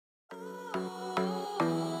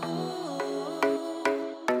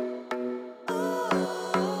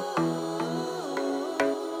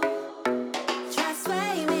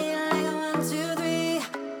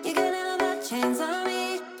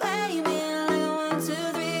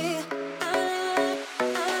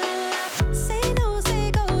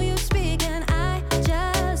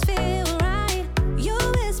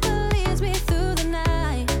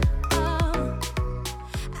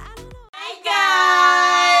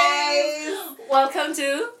welcome to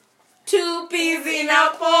Two Peas in a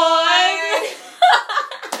Pod.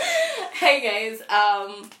 Hey guys,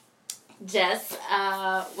 Jess,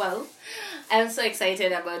 well, I'm so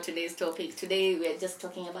excited about today's topic. Today we're just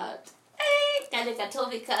talking about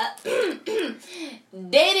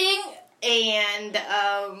dating and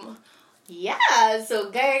yeah, so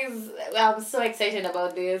guys, I'm so excited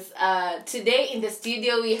about this. Today in the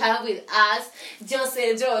studio we have with us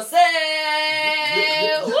Jose.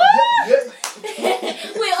 Woo!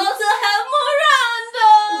 We also have Miranda.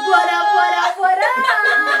 What up?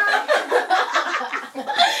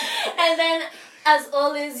 And then, as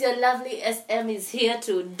always, your lovely SM is here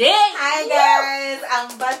today. Hi guys,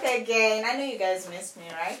 I'm back again. I know you guys missed me,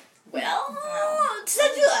 right? Well,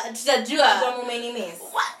 tutajua. Umeniss.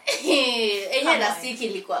 What? Enye last week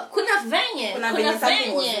ilikuwa. Kuna venye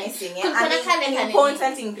something was missing. Yeah? Kuna kale an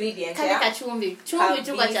important ingredient. Kale kachumvi. Chumvi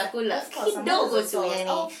tu kwa chakula. Kidogo tu yani.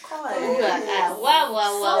 Of course. Wow.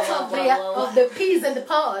 Of the peas and the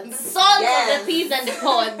pods. Salt of the peas and the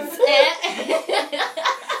pods.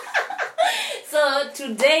 So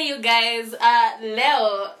today you guys,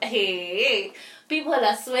 Leo, hey, people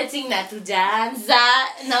are sweating na tujaanza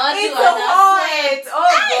na watu It's wana hot.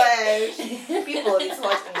 Oh gosh. People, it's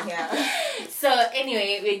hot in here. So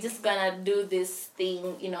anyway, we're just gonna do this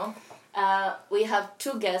thing, you know. We have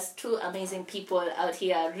two guests, two amazing people out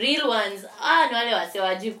here, real ones. Ni wale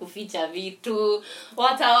wasewaji kuficha vitu,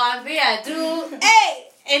 watawaambia tu.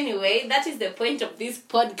 Hey, anyway, that is the point of this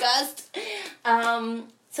podcast.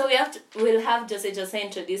 So we'll have Jose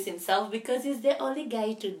introduce himself because he's the only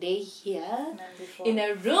guy today here in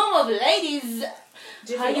a room of ladies.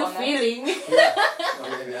 How are you feeling?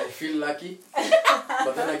 I feel lucky,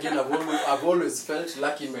 but then again, I've always felt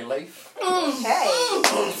lucky in my life. Hey.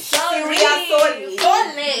 Sorry. Yeah,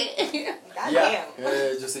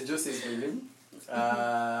 Jose is my name.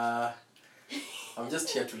 I'm just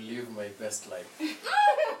here to live my best life.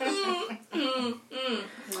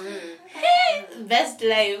 Best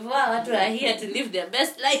life. Wow, watu are here to live their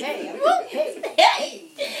best life. Hey.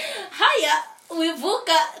 Hiya, we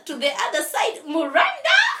vuka to the other side.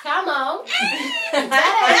 Miranda. Come on.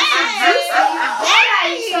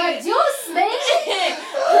 Introduce me.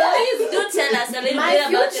 Please do tell us a little bit My about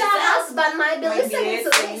future yourself. husband might be listening to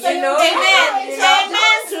this. You know. Amen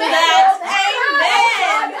to that.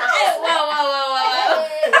 Amen. Wow.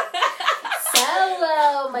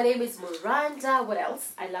 Hello, my name is Miranda. What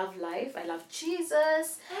else? I love life. I love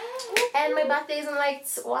Jesus. And my birthday is in like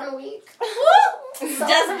 1 week. So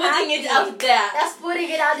Just putting it out there. Just putting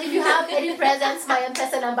it out. If you have any presents, my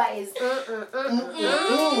M-Pesa number is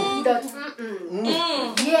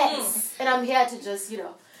Yes. And I'm here to just,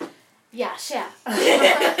 share.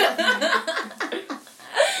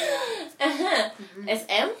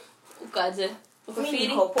 SM? Ukaje? Uko Me feeling?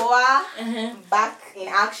 niko poa, back in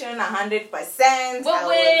action 100%. What I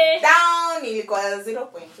way? was down, nilikuwa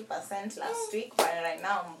 0.2% last week, but right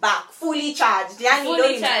now I'm back, fully charged. Yani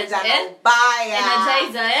Fully charged, ubaya.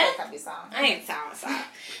 Energizer, Kabisa. Ay, sawa.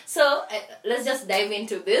 So, let's just dive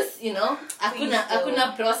into this,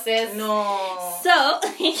 Hakuna process. No. So,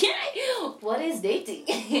 what is dating?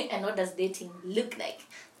 And what does dating look like?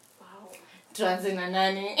 Wow. Tuanze na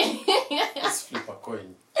nani? Let's flip a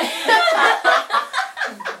coin.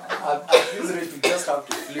 At this rate, we just have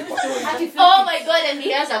to flip a coin. Oh my god, and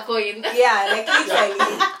he has a coin. Yeah, like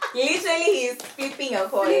literally he's flipping a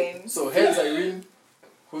coin. So heads I win.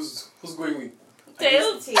 Who's going with?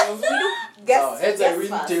 Tails? Tails. We do guess. Heads I win,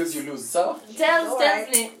 first. tails you lose. So Tells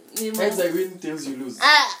Alright. me. heads I win, tails you lose.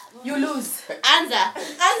 You lose. Answer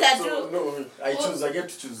So too. no, I choose. I get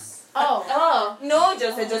to choose. Oh. No,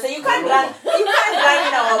 Jose, you can't run in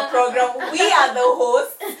our program. We are the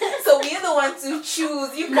hosts, so we're the ones to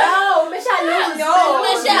choose. You can't. No, Misha lose. No.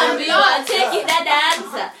 Umeshaambiwa, take it that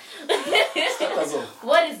answer. Start us off.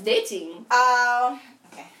 What is dating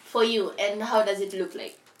Okay. for you, and how does it look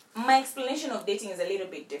like? My explanation of dating is a little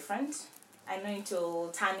bit different. I know it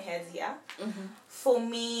will turn heads here. For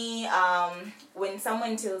me, when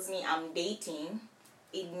someone tells me I'm dating,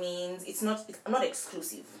 it means I'm not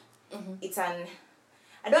exclusive. It's I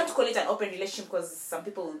don't call it an open relationship because some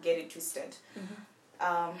people will get it twisted.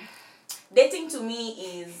 Dating to me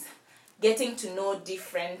is getting to know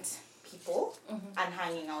different people and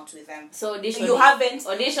hanging out with them. So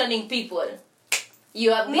auditioning people.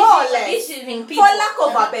 You are busy More or less. auditioning people. For lack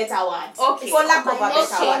of a better word. Okay. For lack of a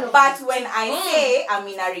better Okay. word. But when I say I'm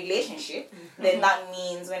in a relationship, then that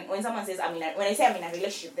means when someone says when I say I'm in a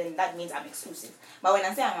relationship, then that means I'm exclusive. But when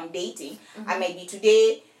I say I'm dating, I might be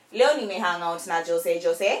today leo nime hang out na Jose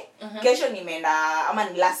kesho nimeenda ama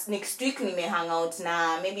next week nime hang out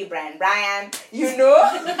na maybe Brian you know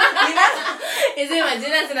Hizi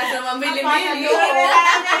majina zinasema mbili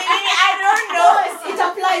I don't know it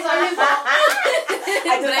applies only for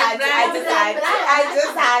I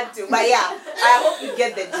just had to but yeah I hope you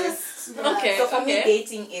get the gist. Okay. So for me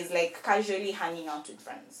dating is like casually hanging out with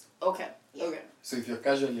friends. Okay. Yeah. Okay. So if you're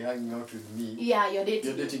casually hanging out with me, yeah, you're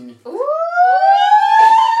dating. you're dating me. Ooh.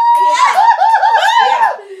 Yeah.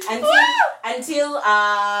 Until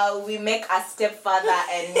we make a step further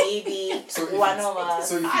and maybe So if one it's, of us.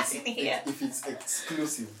 so Yeah. if it's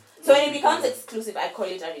exclusive. So when it becomes exclusive, I call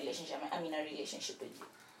it a relationship. I mean a relationship with you.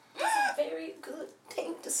 Very good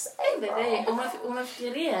thing to say.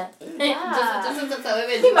 Umefikiria? Yeah. Sasa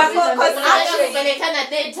wewe Because actually- kupelekana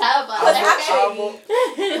date hapa. Because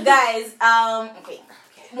actually, guys, okay,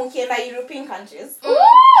 mukienda European countries,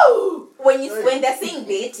 when they're saying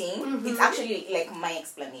dating, it's actually like my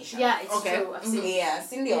explanation. Yeah, it's Okay. true. I've seen it. Yeah,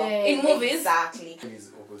 Cindy. Yeah. In movies? Exactly.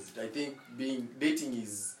 Is opposite. I think dating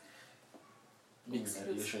is being in a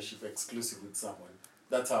relationship exclusive with someone.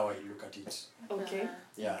 That's how I look at it. Okay.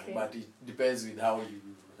 Yeah, Okay. but it depends with how you.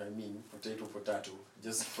 I mean, potato,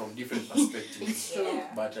 just from different perspectives. Yeah.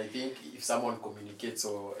 But I think if someone communicates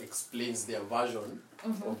or explains their version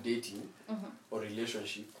of dating or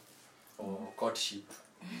relationship or courtship,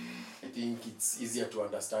 I think it's easier to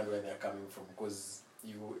understand where they're coming from. Because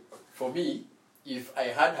for me, if I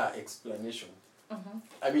had her explanation,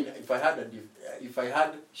 I mean, if I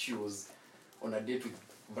had she was on a date with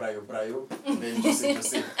Brayo, and then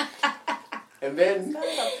Jose, and then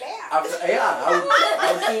after, I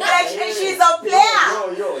would think Actually, she's a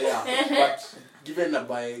player. Yo, yeah. But given her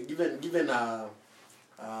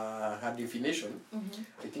definition,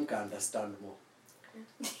 I think I understand more.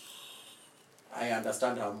 I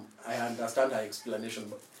understand her explanation.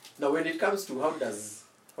 But now, when it comes to how does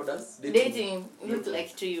Dating look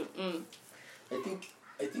like to you? I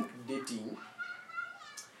think dating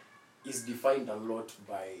is defined a lot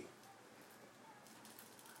by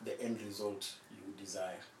the end result you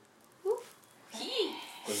desire.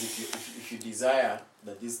 Because if you desire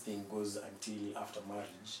that this thing goes until after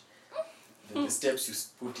marriage, then the steps you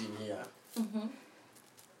put in here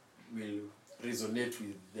will resonate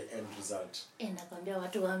with the end result. Nakwambia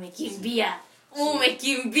watu wamekimbia.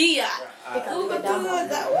 Umekimbia.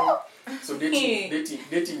 So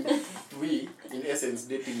dating to me, in essence,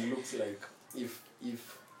 dating looks like if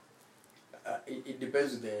it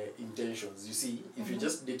depends with the intentions. You see, if you're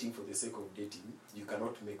just dating for the sake of dating, you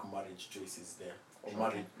cannot make marriage choices there or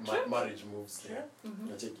marriage moves there.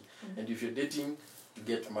 You're checking. And if you're dating to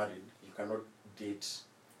get married, you cannot date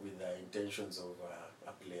with the intentions of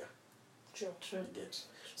a player. True. You get.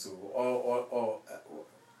 So or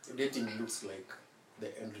dating looks like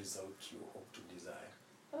the end result you hope to desire.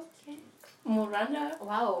 Okay. Miranda.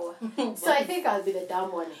 Wow. So I think I'll be the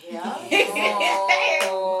dumb one here. Answer.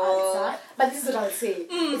 But this is what I'll say.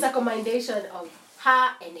 It's a combination of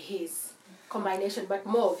her and his. Combination, but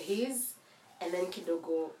more of his and then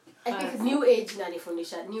kidogo. I think new age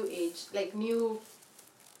nanifundisha. New age. Like new.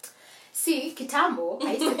 See, kitambo,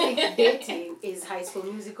 I used to think dating is High School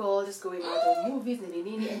Musical, just going out on movies, and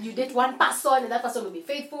you date one person, and that person will be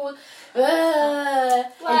faithful, and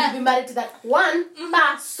you'll be married to that one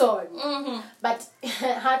person. But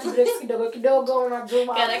heartbreaks kidogo,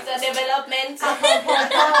 unajua. Character development.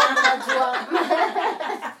 Unajua.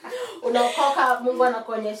 Unaokoka, Mungu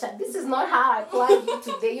anakuonyesha, this is not how I planned you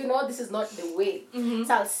today, you know, this is not the way.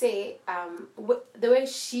 So I'll say, the way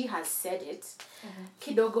she has said it,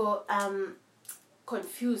 kidogo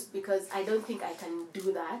confused because I don't think I can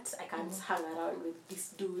do that. I can't hang around with this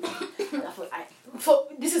dude.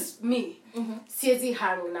 This is me. Siezi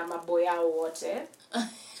hang na maboya wote.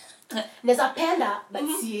 Neza penda but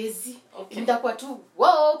siezi. Nitakuwa tu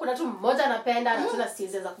wow, kuna tu mmoja anapenda na tena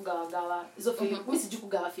siezi za kugawa. Hizo feelings, mimi sijui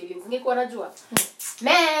kugawa feelings. Ningekuwa najua.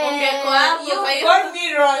 Man, You got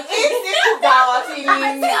me wrong. It's kugawa feelings.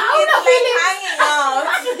 It's like hanging out.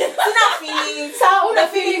 Sina feelings. The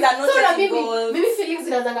feelings are not setting goals. Mimi feelings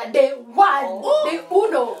zinazanga day one, day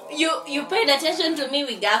uno. You paid attention to me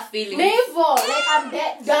with that feeling. Never, like I'm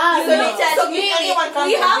dead done. So if anyone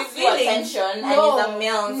comes and gives you attention and is a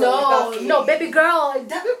male, so no, baby girl.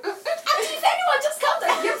 If anyone just comes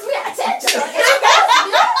and gives me attention,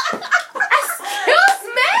 excuse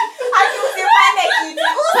me.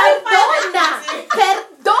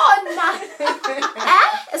 Perdona.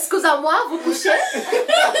 Excusez-moi, vous couchez?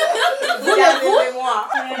 Voulez-vous?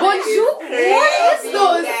 Bonjour. What is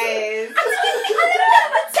those?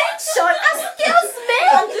 Attention. Excuse me.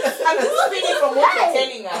 I'm just reading from what you're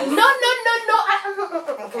telling us. No.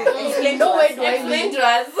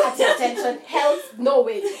 us. attention, health, no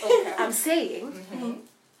wait. Okay. I'm saying,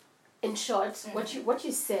 in short, what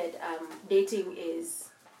you said, dating is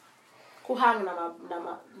kuhang na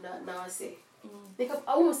wase.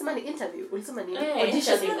 Ulisema ni interview, ulisema ni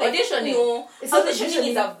Auditioning. No,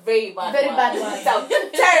 auditioning is a very bad one. It's a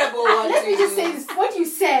terrible one. Let me just say this. What you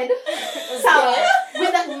said,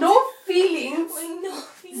 with no feelings,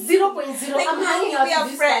 0.0. Like, I'm hanging out we are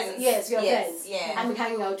with this friends. person. Yes, we are friends. Yeah. I'm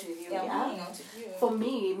hanging out with you. Yeah, I'm Yeah. hanging out with you. For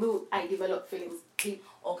me, I develop feelings.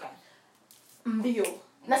 Okay. Mbio.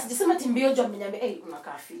 Na sijasema timbio jua mnyambe, hey,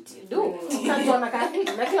 unakaa fiti. Do. Mtu anakaa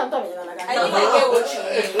fiti. Na kila mtu anakaa I think I get what you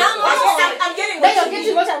mean. I'm getting Then what you're you getting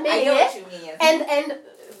mean. what I mean. I get what you mean. Yes. And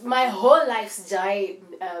my whole life's jai,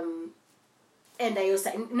 and I also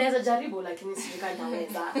naweza jaribu lakini sijui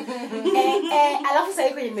naweza. Alafu sasa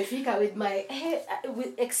kwenye nimefika with my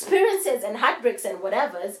with experiences and heartbreaks and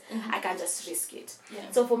whatever's, I can't just risk it.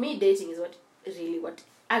 Yeah. So for me, dating is what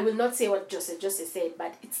I will not say what Jose said,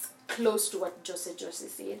 but it's close to what Jose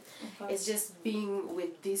said. Okay. It's just being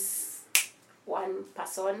with this one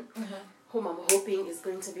person whom I'm hoping is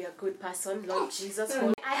going to be a good person. Lord Jesus.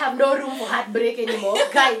 I have no room for heartbreak anymore.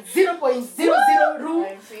 Guys, 0.00 room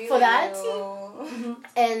for that.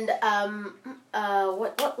 And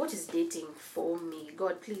what is dating for me?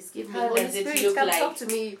 God, please give me How Holy does it Spirit, look come like? talk to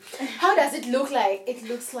me. How does it look like? It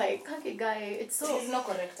looks like, okay, guy, it's so... There's no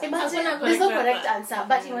correct answer. Imagine, Hakuna there's no correct correct answer. answer,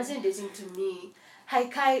 but imagine dating to me.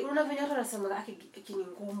 Haikai, unaona venye watu wanasema akini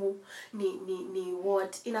ngumu ni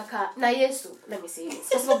what inaka na Yesu, let me say this.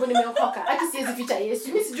 Kwa sababu nimeokoka, hata siwezi ficha Yesu.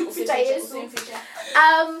 Mimi sijui kuficha Yesu.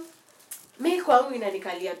 Mimi kwangu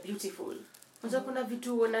inanikalia beautiful. Unajua kuna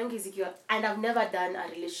vitu uonangi zikiwa, and I've never done a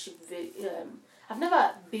relationship I've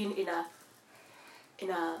never been in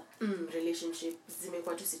a relationship,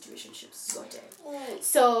 zimekuwa tu situationships zote.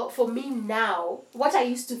 So for me now, what I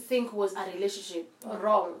used to think was a relationship,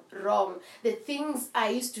 wrong. The things I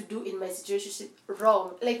used to do in my situationship,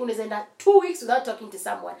 wrong. Like unaweza enda 2 weeks without talking to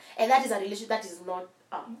someone, and that is a relationship, that is not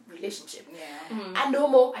a relationship. Yeah. And no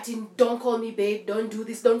more, don't call me babe, don't do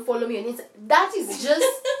this, don't follow me on Insta. That is just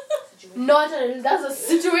that's a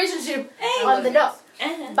situationship on the dot.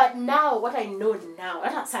 But now, what I know now,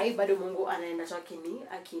 hata sahi bado Mungu anaenda tu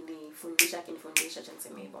akinifundisha cha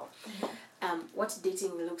niseme hivyo. What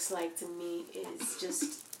dating looks like to me is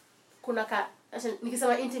just kuna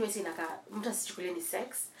nikisema intimacy inaka mtu asichukulie ni sex,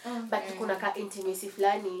 but kuna intimacy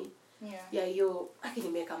fulani ya hiyo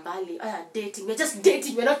akinimeka mbali. Dating, we're just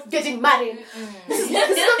dating, we're not getting married. This is not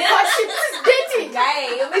courtship, this is dating. Guy,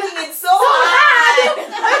 you're making it so hard.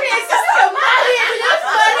 Okay, it's just you're married, you're just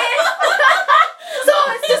married. So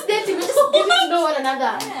it's just dating, we're just getting to know one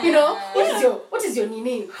another. You know, what is your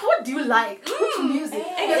nini? What do you like? Which music?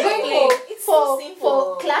 You're going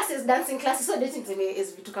for classes, dancing classes. So dating to me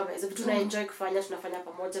is vitu kama hizo, vitu na enjoy kufanya, tunafanya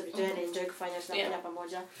pamoja, vitu na enjoy kufanya, tunafanya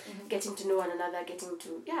pamoja, getting to know one another, getting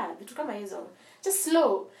to vitu kama hizo. Just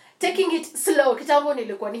slow. Taking it slow. Kitambo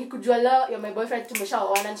nilikuwa nikikujua leo you're my boyfriend,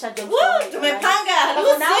 tumeshaoana, nishajua. Tumepanga.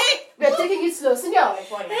 We're taking it slow. Sindio?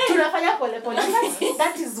 Tunafanya pole pole.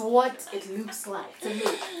 That is what it looks like to me.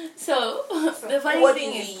 So the funny What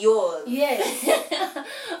thing is yours? Yes.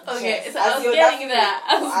 Okay, Yes. so I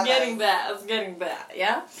was getting there,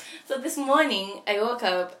 yeah? So this morning, I woke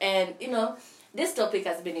up and, this topic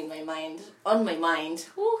has been on my mind, on my mind,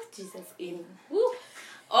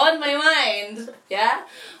 yeah,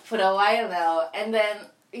 for a while now. And then,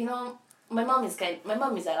 my mom is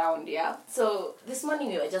around, yeah? So this morning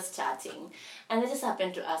we were just chatting, and I just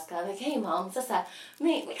happened to ask her, like, hey mom, Sasa, can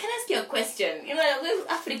I ask you a question? We're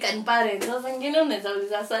African parents. I was like,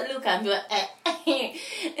 look, and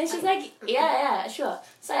she's like, yeah, sure.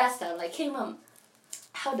 So I asked her, like, hey mom,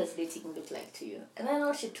 how does dating look like to you? And then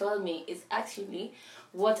what she told me is actually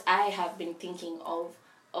what I have been thinking of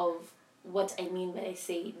what I mean when I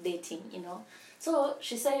say dating, So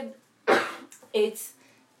she said it's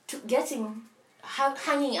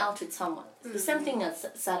hanging out with someone. The same thing as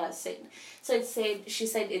Sarah said. So she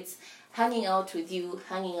said it's hanging out with you,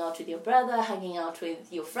 hanging out with your brother, hanging out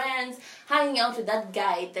with your friends, hanging out with that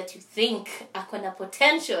guy that you think akona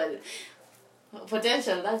potential,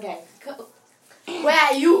 that guy. Where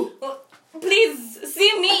are you? Please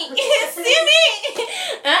see me.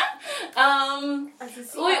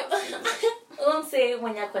 Won't say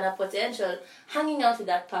when you're gonna potential, hanging out with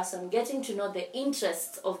that person, getting to know the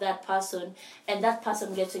interests of that person, and that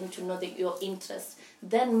person getting to know your interests,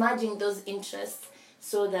 then merging those interests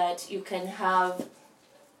so that you can have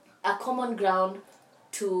a common ground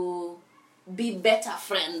to be better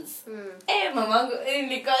friends. Hey, mamangu,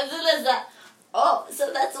 oh,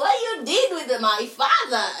 so that's what you did with my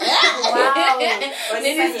father. Wow.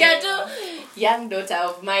 young daughter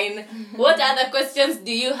of mine, what other questions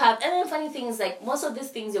do you have? And then funny thing is, like, most of these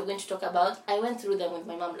things you're going to talk about, I went through them with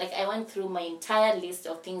my mom. Like, I went through my entire list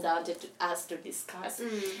of things I wanted us to discuss.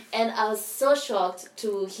 And I was so shocked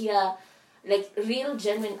to hear, like, real,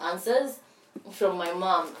 genuine answers from my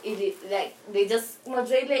mom. Like, they just,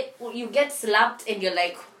 really, you get slapped and you're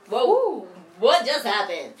like, whoa, what just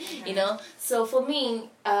happened? You know? So for me,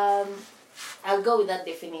 I'll go with that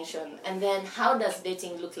definition. And then, how does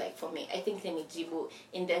dating look like for me? I think Nemijibu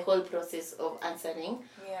in the whole process of answering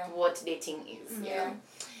what dating is. Yeah.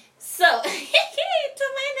 So, to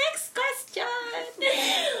my next question.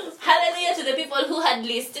 Hallelujah to the people who had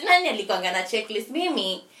list. Nani alikuanga na checklist?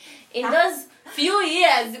 Mimi, in those few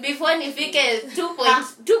years before nifike 2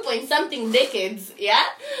 point something decades, yeah?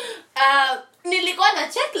 Nilikuwa na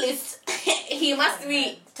checklist. He must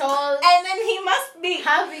be Tall, and then he must be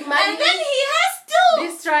having money, and then he has to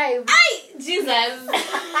this tribe. Jesus.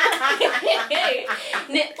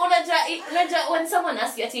 Unajua, when someone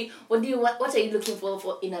asks you ati, what are you looking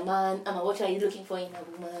for in a man, ama what are you looking for in a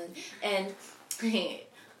woman, and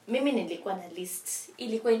mimi nilikuwa na list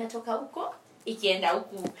ilikuwa inatoka huko ikienda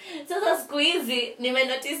huku. Sasa siku hizi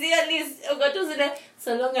nimenotisia list uko tu zile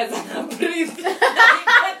so long as I breathe.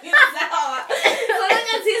 So long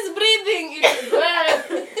as he's breathing, it's well.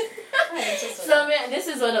 So this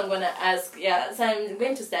is what I'm gonna ask. Yeah, so I'm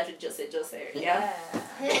going to start with Jose. Yeah.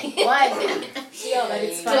 Why? Yeah, but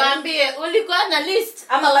it's fine. Tuambie ulikuwa na list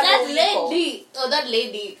Ama of like that a lady or that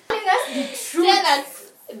lady. That's the truth. Tell us,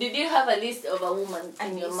 did you have a list of a woman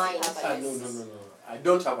in your mind? No. I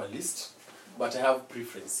don't have a list, but I have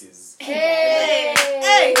preferences. Hey.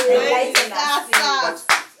 Enlighten us.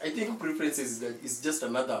 But I think preferences is just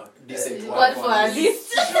another decent What for a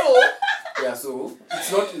list? Yeah, so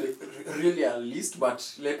it's not really a list,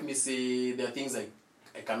 but let me say there are things I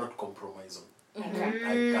cannot compromise on.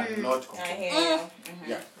 Okay. I cannot I compromise. hear you.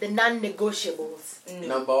 Yeah. The non-negotiables.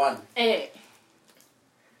 Number one, Eh.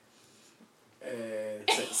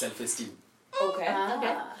 self-esteem. Okay.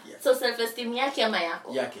 Okay. Yeah. So self-esteem yake ama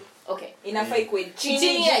yako? Yake. Okay. Inafaa ikuwe Chini,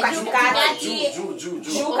 chini, juu, juu, katikati. katikati. Juu.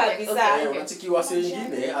 Juu Okay, kabisa. okay. Unachiki wase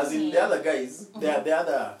wengine, as in the other guys, they are the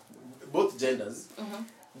other, both genders,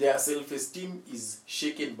 their self-esteem is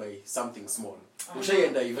shaken by something small.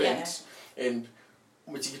 Ushaienda event, and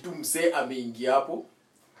mchikitu mse ameingia hapo,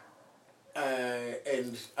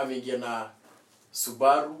 and ameingia na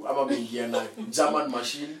Subaru, ama ameingia na German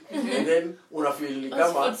machine, and then unafeel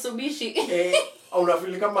kama Mitsubishi.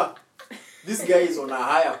 unafeel kama this guy is on a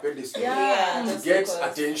higher pedestal Yeah, to that's get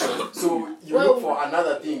because- attention, so you look for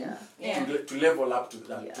another thing Yeah. to level up to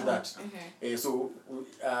that. Yeah. To that. So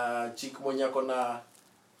chick mwenye akona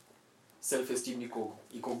self-esteem iko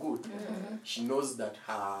good. She knows that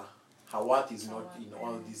her worth is not in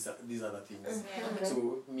all these other things. Okay.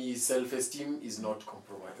 So me self-esteem is not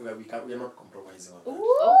compromised. We are not compromising on that.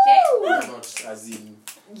 Okay. We are not, as in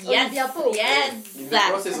Yes. in the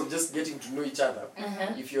process of just getting to know each other.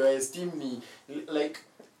 If your esteem me, like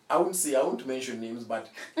I won't mention names, but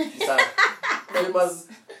it's a famous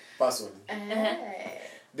person.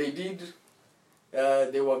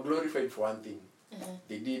 They were glorified for one thing.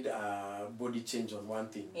 They did a body change on one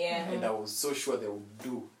thing, and I was so sure they would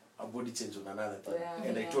do a body change on another thing. Yeah.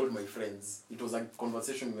 And I told my friends, it was a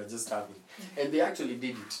conversation we were just having, and they actually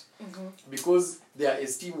did it because their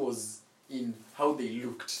esteem was in how they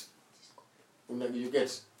looked. You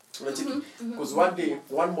get? Because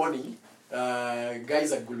one morning,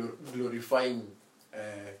 guys are glorifying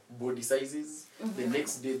body sizes. The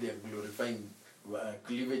next day they are glorifying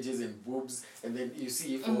cleavages and boobs, and then you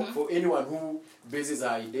see for anyone who bases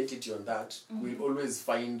our identity on that, we'll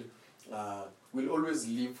always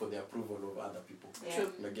live for the approval of other people. Yeah.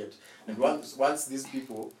 You get? And once these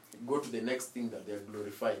people go to the next thing that they are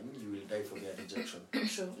glorifying, you will die for their rejection.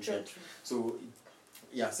 You get? So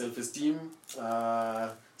yeah, self-esteem,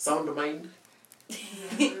 sound mind,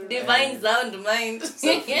 Divine sound mind.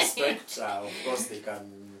 self-respect, of course they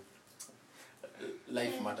can,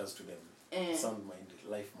 life matters to them. Sound mind,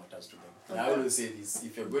 life matters to them. I always say this: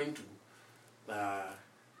 if you're going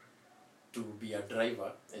to be a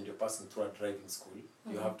driver and you're passing through a driving school,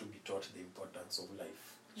 you have to be taught the importance of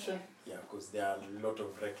life. Sure. Yeah, because there are a lot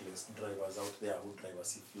of reckless drivers out there who drive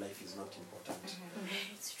as if life is not important.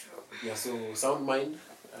 It's true. Yeah, so sound mind,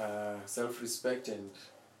 self-respect, and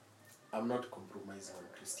I'm not compromising on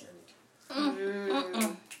Christianity.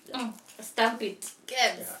 Stamp it.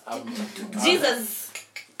 Yes. Yeah, Jesus.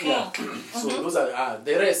 yeah. So those are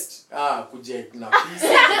the rest. Kuje na peace. We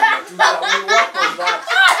work on that.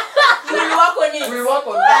 We work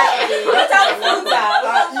on that. Utafunza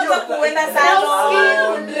kuenda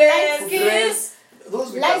salon, dress.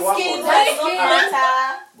 Those we Light can work skin, on. dark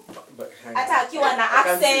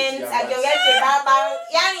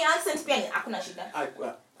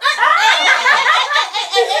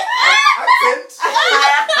accent.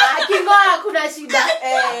 Akingoa kuna shida.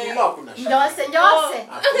 Akingoa kuna shida. Njose.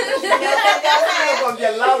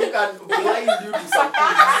 Nakwambia love can blind you to some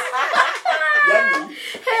things. Yani,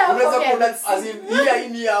 unaweza kuna as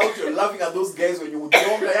in year out you're laughing at those guys when you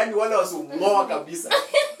ujonga, yani wale wasungoa kabisa.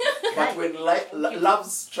 But when love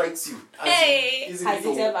strikes you, as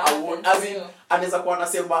in anaweza kuwa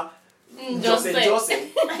anasema Jose, but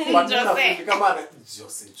Jose kama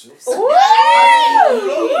Jose.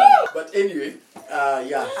 But anyway,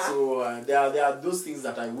 yeah. So there are those things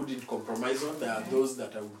that I wouldn't compromise on. There are those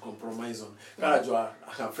that I would compromise on. Karajua,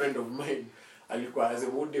 a friend of mine, alikuwa as a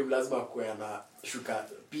one day lazima kuwe na shuka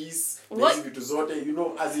peace, hizi vitu zote, you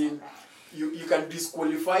know, as in you can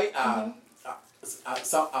disqualify a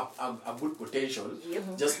good potential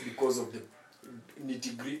just because of the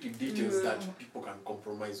nitty-gritty details that people can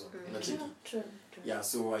compromise on. True. Yeah,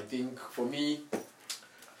 so I think for me,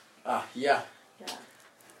 yeah.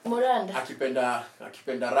 Moranda.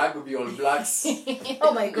 Akipenda rugby All Blacks.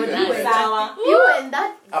 Oh my god, Sawa. you and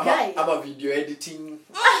that guy. I'm a video editing.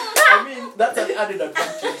 I mean, that's an added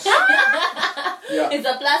advantage. Yeah. It's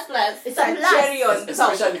a plus. It's a plus. Cherry on top.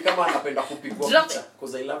 Especially kama anapenda kupigwa Drop picha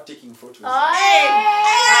because I love taking photos.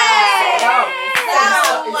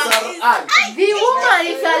 The woman,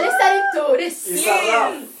 if you are listening to this, It's a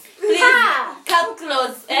rap. Please come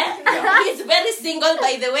close. He's very single,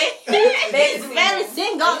 by the way. He's very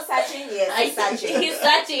single. He's searching, yes. He's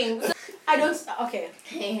searching. I don't. Okay.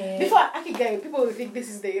 Before Akigai, people will think this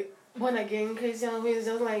is the born again Christian who is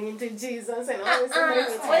just like into Jesus and all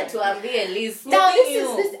this. Wait to have a list. Now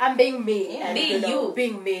this I'm being me and Be you know, you.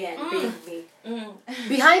 being me and being me.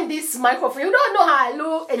 Behind this microphone, you don't know how I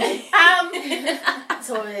look and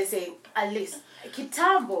so they say at least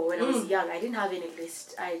Kitambo when I was young, I didn't have any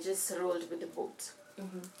list. I just rolled with the boat.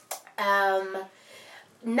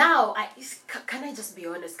 Now can I just be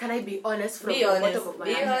honest? Can I be honest from the bottom of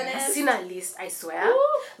my heart? I've seen a list, I swear.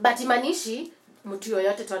 But imanishi mtu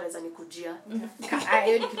yoyote tu anaweza nikujia.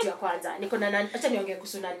 Hiyo ni kitu ya kwanza. Niko na acha niongee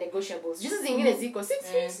kuhusu na negotiables. Juzi zingine ziko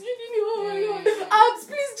 6 weeks.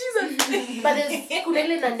 Please Jesus. But there's kuna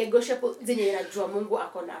ile na negotiable zenye inajua Mungu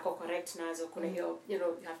ako correct nazo. Kuna hiyo, you know,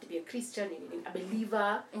 you have to be a Christian, a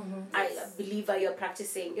believer. A believer, you're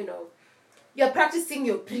practicing, you know, you're practicing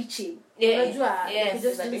your preaching. Unajua, you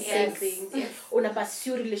just do the same things. Una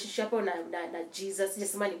pursue relationship na Jesus.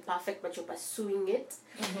 Just man perfect but you're pursuing it.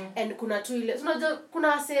 And kuna tu ile unajua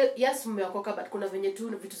kuna say yes mmeokoka but kuna venye tu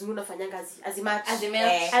vitu zingine unafanyanga as much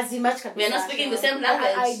We are not speaking the same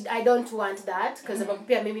language. I don't want that because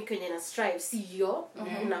pia mimi kwenye na strive CEO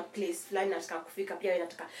una place fulani nataka kufika pia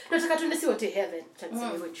nataka tuende si wote heaven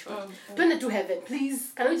tuende to heaven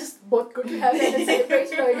please. Can we just both go to heaven and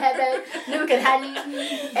celebrate in heaven? Milk and honey.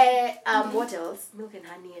 What else? Milk and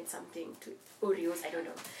honey and something to Oreos, I don't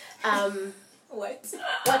know.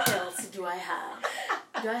 What else do I have?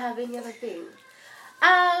 Do I have any other thing?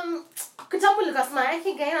 Kitambo likasema I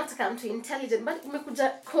think I have to come to intelligent, but umekuja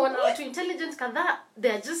kuona watu intelligent kadhaa,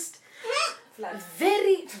 they're just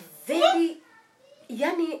very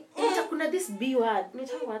yani kuna this B word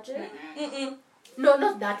nitawaje? No,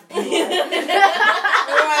 not that B word.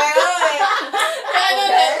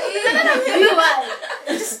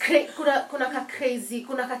 Just kuna ka crazy,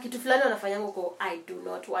 kuna ka kitu fulani wanafanyanga huko. I do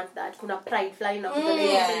not want that. Kuna pride fulani na kuna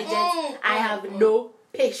intelligence. I have no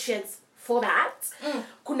patience for that.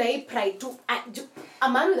 Kuna hii pride tu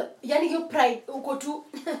amani, yani hiyo pride uko tu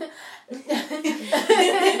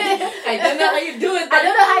I don't know how you do it.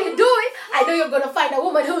 I know you're going to find a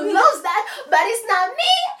woman who loves that, but it's not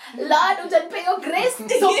me. Lord, don't pay your grace.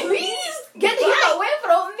 So please get him away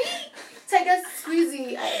from me. Sasa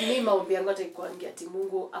squeezy mimi maombi yangu ataikuangia ati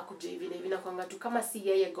Mungu akuje hivi na hivi na kwanga tu kama si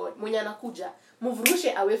yeye God mwenye anakuja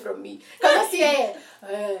mvurushe away from me. Kama si yeye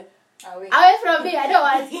away from me. I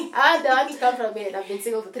want the one to come from me, and I've been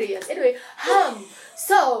single for 3 years. Anyway,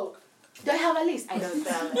 so do I have a list? I don't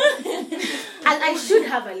have it. And I should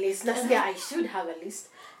have a list. Nasikia I should have a list,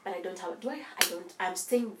 but I don't have it. I don't. I'm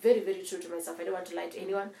staying very, very true to myself. I don't want to lie to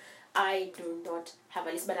anyone. I do not have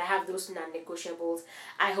a list, but I have those non-negotiables.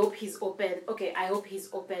 I hope he's open. Okay, I hope he's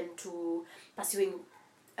open to pursuing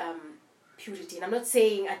purity. And I'm not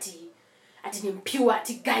saying ati ni pure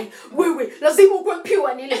ati guy wewe lazima uwe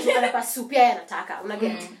pure ni ile tu anapasua pia anataka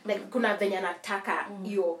unaget like kuna venye anataka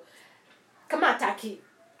hiyo kama ataki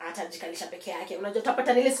atajikalisha peke yake unajua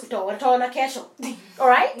utapata ile siku utaona kesho. All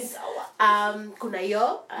right, kuna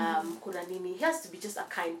hiyo kuna nini, he has to be just a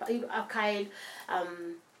kind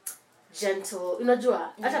gentle,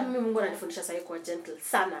 unajua hata mimi Mungu ananifundisha sasa kuwa gentle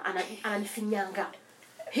sana, ananifinyanga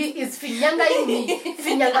he is finyangaing me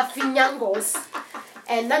finyangos.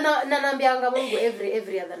 And nanaambianga Mungu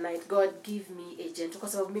every other night, God give me a gentle, kwa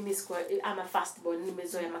sababu mimi I'm a firstborn,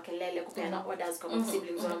 nimezoea makelele kupeana orders kwa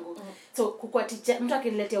siblings wangu. So kukua mtu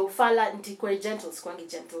akiniletea ufala nitakuwa gentle, sikuangi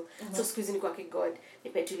gentle. So siku hizi niko kwa God,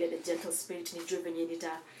 nipetu ile the gentle spirit, nijue venye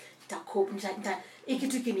nita cope,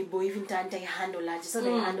 ikitu ikinibo hivi nita handle aje. So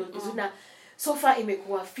I handle vizuri na so far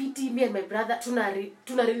imekuwa fiti. Me and my brother tuna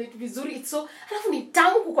relate vizuri. It's so alafu ni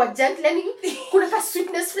tamu kwa gentle, yani kuna ka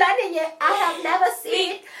sweetness flani yenye I have never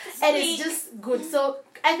seen it, and it's just good. So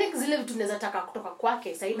I think zile vitu tunaweza taka kutoka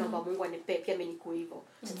kwake. Sasa naomba Mungu anipe pia mimi niko hivyo.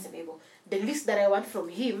 Niseme hivyo. The least that I want from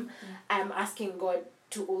him, I'm asking God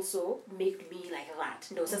to also make me like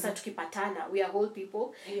that. Ndio sasa tukipatana, we are whole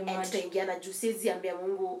people, and tutaingiana juu siwezi ambia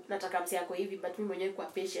Mungu nataka msi yako hivi, but mimi mwenyewe kwa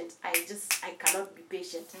patient, I cannot be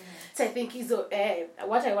patient. So I think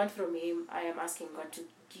what I want from him, I am asking God to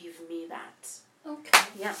give me that. Okay.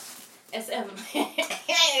 Yeah. SM.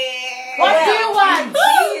 What do you want?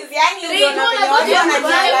 Please, yani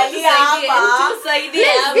unajiangalia hapa. Please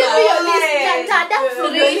give me your list. Tada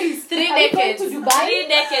from your list. 3 Are we going decades. to Dubai? 3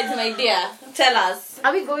 decades, my dear. Tell us.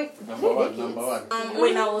 Are we going? Number one.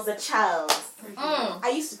 When I was a child, I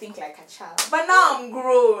used to think like a child, but now I'm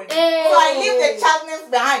grown, so I leave the childness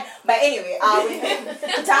behind. But anyway,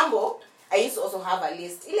 Tambo, I used to also have a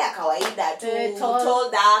list. Ile kawaida tu, tall,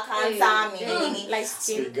 dark, handsome, Light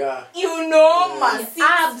skin. Figure. you know, my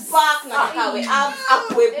abs back, na we abs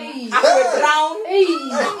up with brown.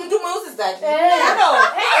 Do most is that?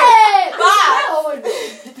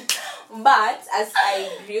 But as I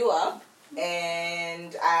grew up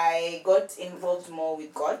and I got involved more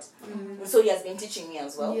with God, so he has been teaching me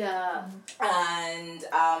as well. Yeah. And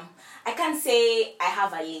I can't say I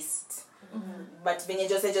have a list, but when you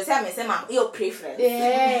just say amesema your preference.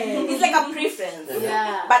 Yeah. It's like a preference.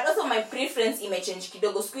 Yeah. But also my preference imechange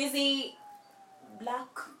kidogo. Squeezy,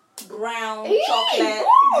 black, brown, chocolate,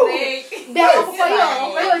 gray.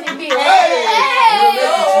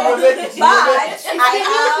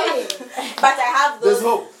 But I have those.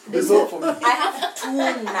 There's hope for me. I have 2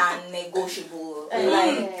 non-negotiable.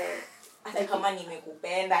 Like kama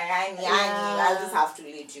nimekupenda yani I'll just have to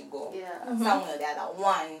let you go. Yeah. Somewhere the other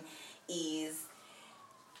one is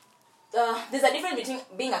there's a difference between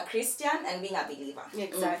being a Christian and being a believer.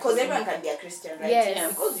 Exactly. Because everyone can be a Christian, right? Yes.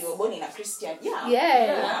 Because you were born in a Christian. Yeah.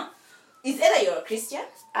 Yeah. It's either you're a Christian,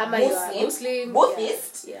 Muslim,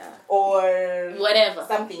 Buddhist, or Whatever.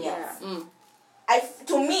 something else.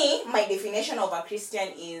 To me, my definition of a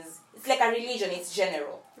Christian is it's like a religion. It's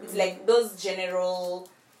general. It's like those general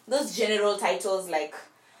titles, like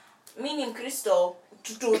meaning Christo.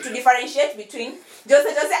 To differentiate between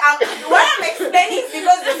Jose, what I'm explaining is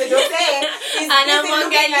because Jose is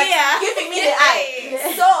giving me the eye.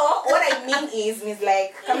 So what I mean is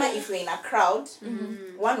like, come on, if you're in a crowd,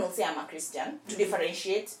 one will say I'm a Christian. To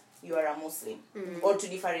differentiate, you are a Muslim, or to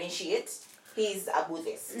differentiate, he's a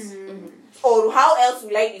Buddhist, or how else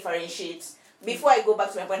will I differentiate? Before I go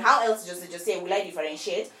back to my point, how else just say will I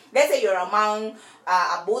differentiate? Let's say you're among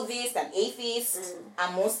a Buddhist, an atheist,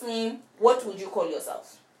 a Muslim. What would you call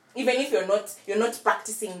yourself? Even if you're not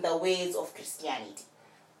practicing the ways of Christianity.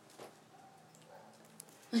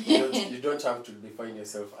 You don't have to define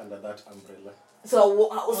yourself under that umbrella. So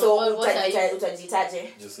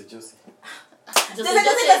utajitaje? Jose. Just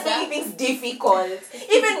making things difficult.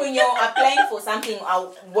 Even when you're applying for something,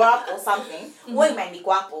 work or something, what might be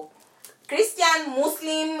guapo? Christian,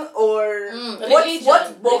 Muslim, or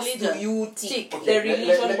what box do you tick? Okay, the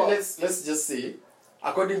religion box. Let's just say,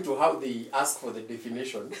 according to how they ask for the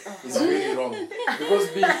definition, is very wrong. Because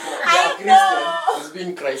being a Christian is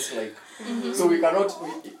being Christ-like. So we cannot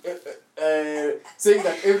saying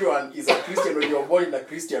that everyone is a Christian when you're born in a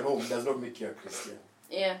Christian home does not make you a Christian.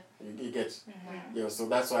 Yeah. You get? Yeah. So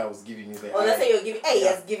that's why I was giving you the. Oh, that's why you're giving. Hey, he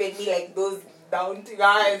has given me like those down to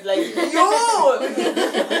guys like you don't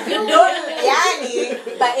yani.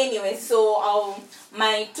 But anyway, so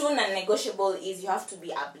my 2 non-negotiable is you have to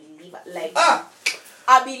be a believer, like a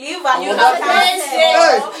believer. You have to say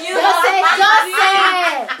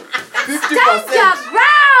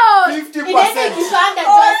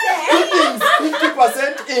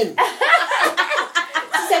 50% in.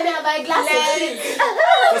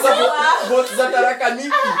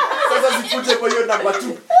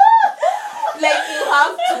 Like you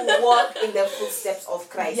have to walk in the footsteps of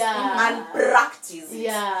Christ and practice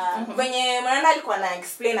it. When Miranda alikuwa na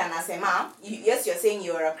explain anasema, yes, you're saying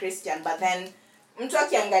you're a Christian, but then mtu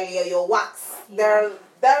akiangalia your works they're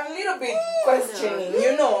a little bit questioning,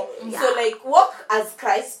 you know. So like walk as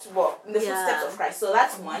Christ walked, in the footsteps of Christ. So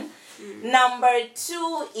that's one. Number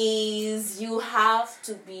 2 is you have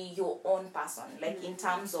to be your own person, like in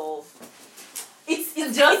terms of it's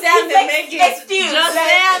Joseph may make it. excuse,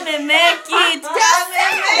 Joseph may make it.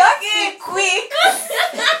 don't be quick.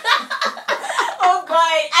 Oh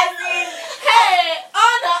God, I mean, Hey,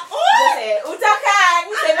 Honor. Jose, utaka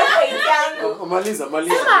niseme kwa yangu. Maliza. Sema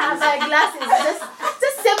my glasses.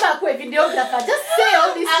 Just sema kwa videographer. Just say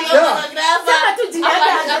all these things. Sema tu jina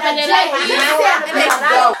yako anajai.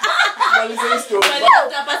 Maliza hii story.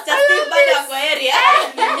 Utapata Steve bado wako area.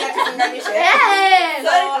 Yes.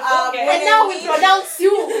 And now we pronounce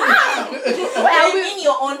you. What I mean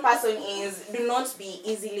your own person is do not be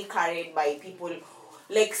easily carried by people.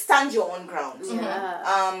 Like stand your own ground.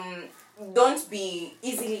 Don't be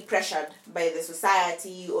easily pressured by the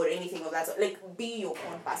society or anything of that sort. Like be your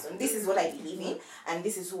own person. This is what I believe in and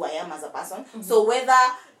this is who I am as a person. So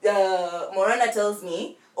whether Morana tells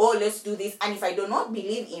me, oh, let's do this, and if I do not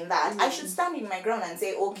believe in that, I should stand in my ground and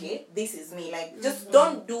say, okay, this is me. Like just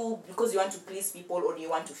don't do because you want to please people or you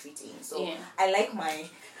want to fit in. So I like my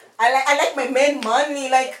men manly,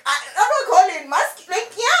 like I don't call it mask,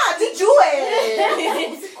 like to do it.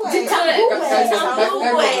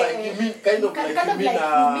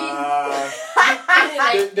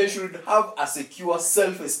 They should have a secure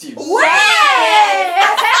self-esteem.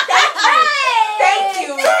 Thank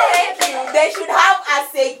you. They should have a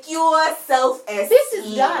secure self-esteem. This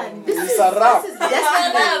is done. It's a wrap. This is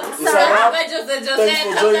destiny. It's a wrap. Thanks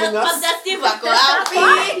for joining us.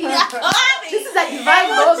 This is a divine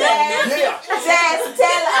moment. Just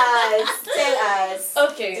tell us.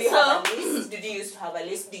 Okay, Do you so have a list? Did you used to have a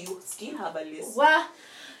list? Do you still have a list? well,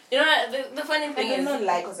 you know the funny I thing do is, not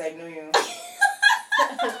lie because I know you.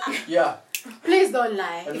 Yeah. Please don't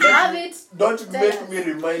lie. And If you have it, Don't tell make us. me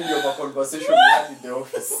remind you of a conversation we had in the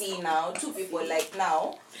office. See now, 2 people like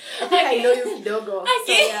now. I think I know you kidogo.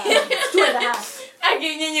 So yeah, it's 2.5.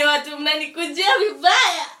 nyinyi watu mnanikujia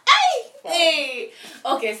vibaya. Hey.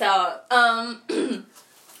 Okay, so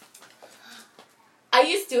I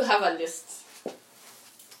used to have a list.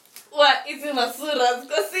 What? It's in Masura.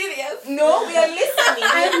 Go serious. No, we are listening.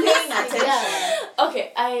 I'm paying attention. Yeah.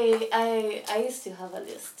 Okay, I used to have a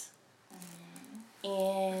list.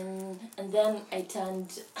 And then I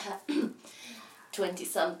turned 20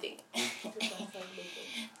 something.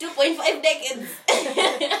 2.5 decades.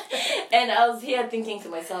 And I was here thinking to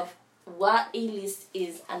myself, what a list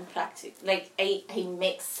is unpractical. Like I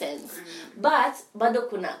makes sense. But bado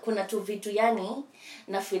kuna tu vitu yani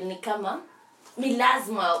na feel ni kama ni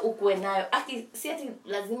lazima ukuwe nayo. Si ati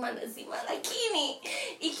lazima lakini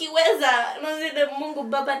ikiweza nazide Mungu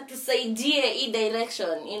Baba tusaidie hii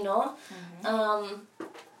direction, you know.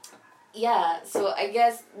 Yeah, so I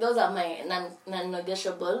guess those are my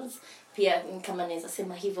non-negotiables. Pia kama naweza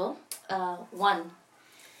sema hivyo. 1.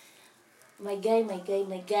 My guy.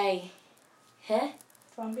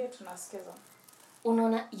 Tuambie tunasikiza.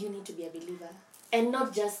 Unaona, you need to be a believer. And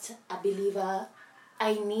not just a believer.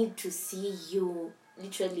 I need to see you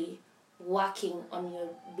literally working on your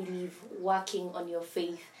belief, working on your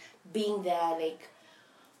faith, being there like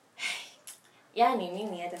yani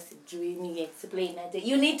mimi hata sijui ni explain aje.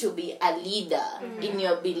 You need to be a leader in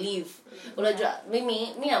your belief. Unajua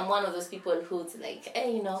me I'm one of those people who's like,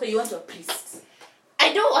 hey, you know. So you want a priest?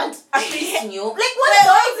 I don't want A priest in you? Like what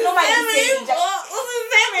does normally say?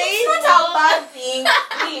 It's not a bad thing.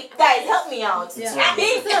 Really, guys, help me out. Yeah.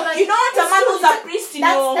 You don't want a man who's a priest in you.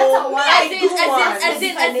 That's a one.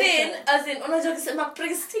 As in unajua kusema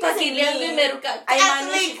priest kwa kile nimeruka.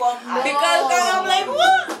 Haimaanishi kwamba Because I'm like,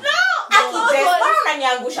 what? No. Mbona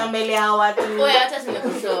unaniangusha mbele ya watu? Wewe hata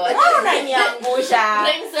tumekutoa. Mbona unaniangusha?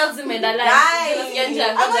 Brain cells zimeendala.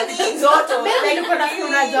 Ama ni ndoto. Mimi niko na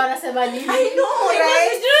unajua anasema nini? I know,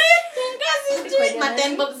 right?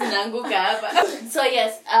 Maten box zinaanguka hapa. So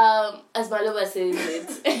yes, as Maloba says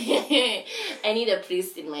it, I need a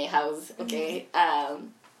priest in my house, okay?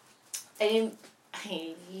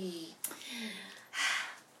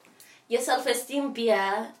 Your self-esteem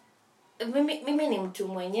pia, mimi ni mtu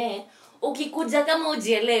mwenye ukikuja kama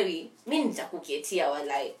ujielewi, mimi nitakuketia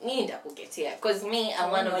walai. Mimi nitakuketia because me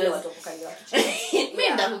I'm one of those. Mimi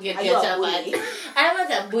nitakuketia chapati. I'm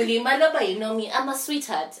not a bully. Maloba, you know me. I'm a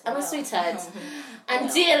sweetheart.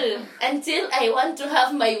 Until I want to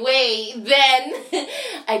have my way, then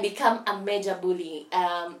I become a major bully.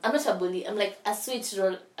 I'm not a bully. I'm like a sweet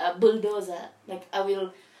bulldozer. Like I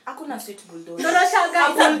will. Hakuna sweet bulldozer. No,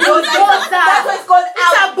 shaga bulldozer. That's what it's called.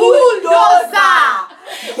 It's a bulldozer.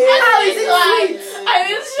 How is it sweet? I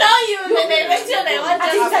will show you the direction I want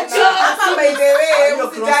us to go. Hapa by by the way, Are you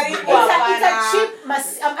usijaribu cross-breeding? It's a hapana. cheap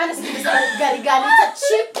I'm honestly gari gani. It's a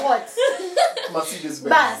cheap what? Mercedes Benz.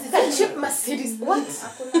 Bus. It's a cheap Mercedes. What?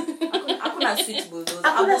 Hakuna sweet bulldozer. A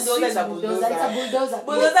Hakuna bulldozer is a bulldozer. It's a bulldozer.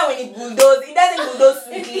 Bulldozer, when it bulldoze, it doesn't bulldoze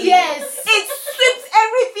sweetly. Yes. It sweeps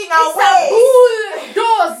everything It's away. a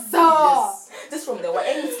bulldozer. Yes. Just from the word.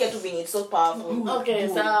 And it's get to being it's so powerful. Okay,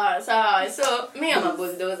 sawa. So me I'm a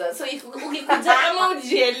bulldozer. So if ukikuja kama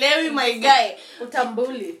ujielewi my guy,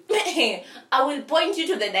 Utambuli. I will point you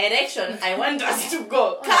to the direction I want us to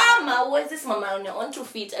go. Kama uwezi simama on your own 2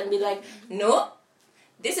 feet and be like, no,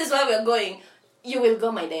 this is where we're going. You will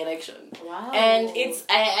go my direction. Wow. And it's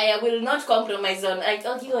I will not compromise on like,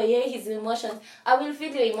 okay, oh yeah, his emotions. I will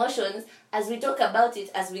feel your emotions as we talk about it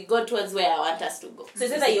as we go towards where I want us to go. So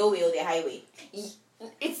it's either your way or the highway.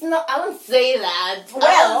 It's not. I won't say that. I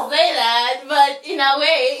Well- won't say that, but in a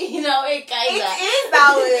way, kind It of. is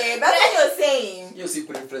that way. That's what you're saying. Hiyo si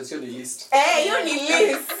preference, hiyo ni list. Hey, you need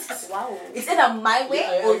list. Wow. It's either my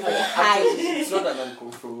way or the highway. It's not an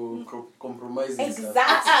uncompromising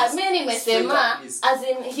Exactly. Me nimesema, Straight up list. as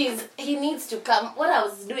in he needs to come. What I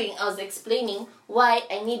was doing, I was explaining why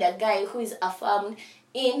I need a guy who is affirmed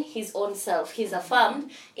in his own self. He's affirmed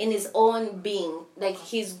in his own being. Like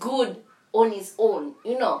he's good on his own,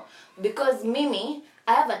 because mimi,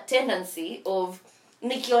 I have a tendency of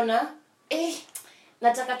nikiona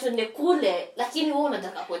nataka tuende kule lakini wewe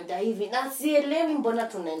unataka kwenda hivi na sielewi mbona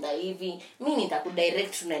tunaenda hivi, mimi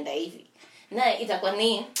nitakudirect tunaenda hivi na itakuwa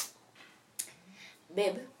ni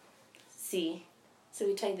babe, see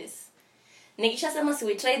we try this. Nikishasema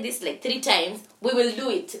we try this like 3 times, we will do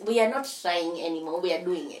it. We are not trying anymore, we are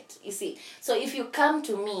doing it. You see, so if you come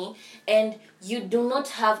to me and you do not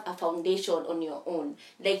have a foundation on your own,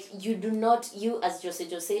 like you as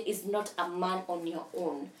Jose is not a man on your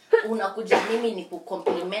own, unakuja mimi ni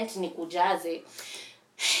kucompliment ni kujaze,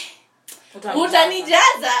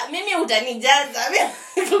 utanijaza mimi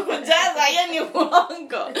kukujaza hiyo ni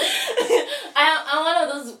uongo. I'm one of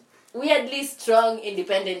those weirdly strong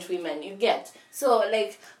independent women, you get. So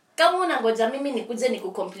like kama unangoja mimi nikuje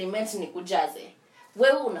nikucompliment nikujaze,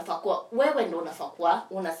 wewe ndo unafakua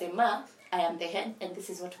unasema I am the head and this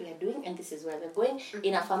is what we are doing and this is where we're going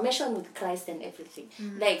in affirmation with Christ and everything.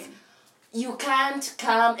 Like you can't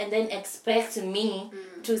come and then expect me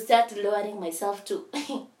to start lowering myself to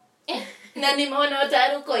na nimeona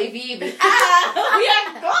utaruko hivi we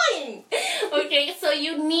are going. Okay, so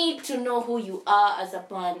you need to know who you are as a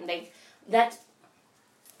man, like that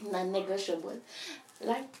non-negotiable.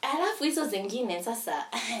 Like alafu hizo zingine sasa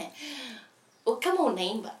kama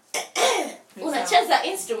unaimba unacheza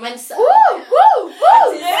instruments Saxophone.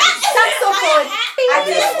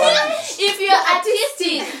 if you're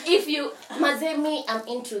artistic, mazemi I'm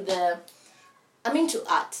into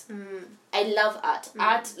art. I love art.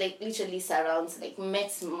 Art like literally surrounds, like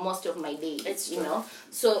makes most of my day. It's you true. know.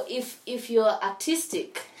 So if you're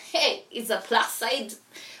artistic, hey, it's a plus side.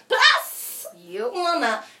 Plus,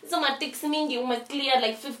 mama, so my ticks mingi clear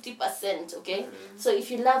like 50%. Okay. So if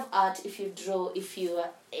you love art, if you draw, if you are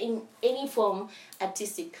in any form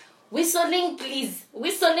artistic, whistling, please.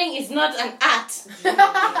 Whistling is not an art.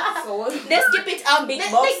 So Let's keep it out.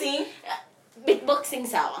 beatboxing. Beatboxing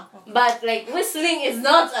sawa, but like whistling is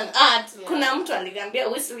not an art. Kuna mtu aligambia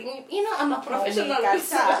whistling, I'm a professional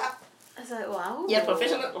whistler. I was like, wow. Yeah,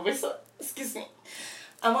 professional whistler. Excuse me,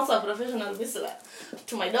 I'm also a professional whistler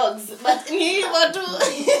to my dogs, but ni watu.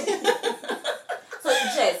 So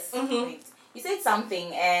Jess, wait, you said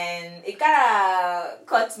something and it kind of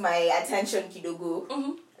caught my attention kidogo.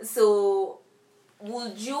 So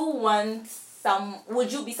would you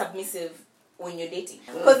be submissive when you're dating?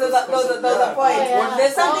 Because there's a point. Yeah.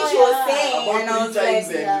 There's something she was saying About and I was 3 times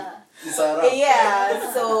like, and it's a wrap.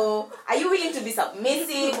 yeah, so are you willing to be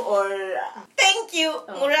submissive or Thank you,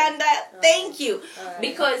 Miranda. Thank you,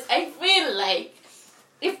 because I feel like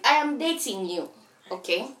if I am dating you,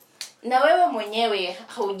 okay, na wewe mwenyewe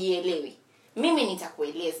haujielewi, mimi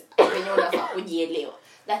nitakueleza venye unafaa kujielewa.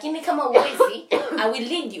 Lakini kama uwezi, I will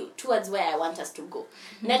lead you towards where I want us to go.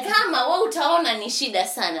 Na kama wewe utaona ni shida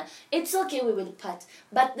sana, it's okay, we will part.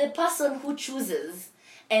 But the person who chooses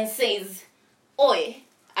and says, "Oi,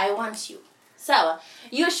 I want you." Sawa,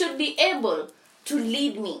 you should be able to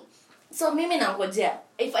lead me. So mimi nangojea,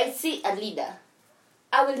 if I see a leader,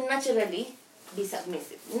 I will naturally be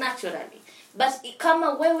submissive, naturally. But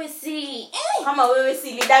kama wewe si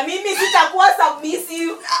leader, mimi sitakuwa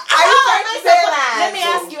submissive. Are you trying to say that? Let me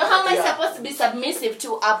ask you, how am I supposed to be submissive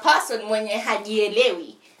to a person mwenye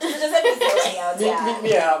hajielewi? Just let me say out there.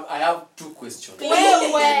 Me, I have 2 questions. Please, ask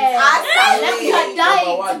You are dying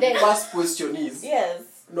Number 1, today. the first question is, Yes.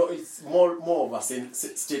 No, it's more of a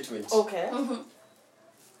statement. Okay.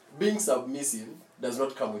 Being submissive does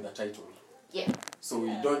not come with a title. Yeah. So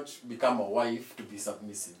you don't become a wife to be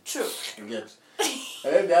submissive. True. You get.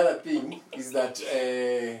 And then the other thing is that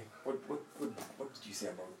what did you say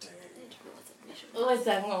about What's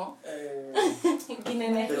that? No.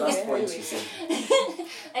 the last point you said?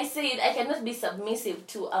 I said I cannot be submissive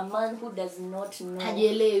to a man who does not know.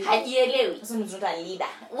 Hajielewi. Someone who's not a leader.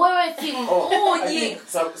 Wewe si I mmoja. think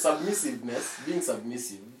submissiveness, being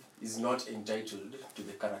submissive, is not entitled to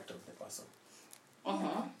the character of the person.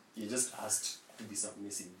 You're just asked to be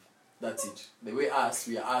submissive. That's it. The way asked,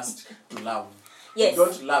 we are asked to love. Yes. You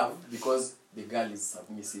don't love because the girl is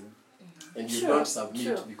submissive. And you True, don't submit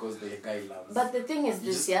true. because the guy loves. But the thing is you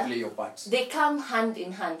this, just yeah. play your part. They come hand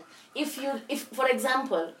in hand. If for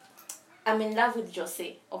example, I'm in love with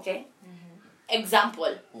Jose, okay?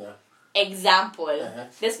 Example. Yeah.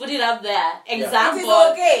 Let's put it up there. It Example. is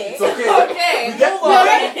okay. It's okay. Okay.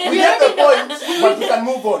 We get the point, but we can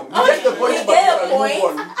move on. We get the point, You but get we a can move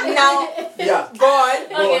point. on. Now, Yeah. go on.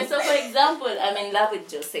 Okay, so for example, I'm in love with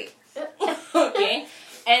Jose. Okay?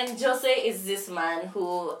 And Jose is this man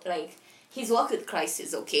who, like, his walk with Christ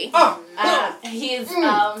is okay.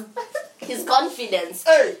 His confidence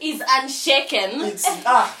Hey. is unshaken. It's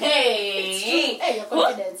Hey. Hey, your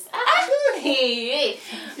confidence. Hey.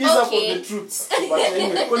 ease up on Okay. the truths. But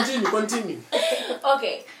anyway, continue.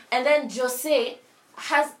 Okay, and then Jose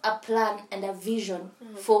has a plan and a vision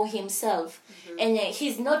for himself, and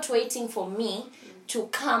he's not waiting for me to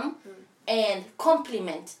come and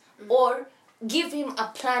compliment or give him a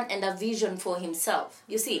plan and a vision for himself.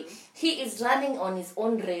 You see, he is running on his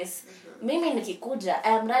own race. Mimi nikikuja, I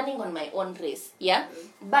am running on my own race, yeah?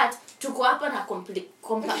 But tuko hapa na ngojeni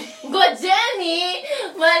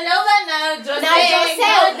Maloma na Jose. Now,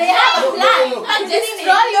 Jose, they have a plan. No. I'm just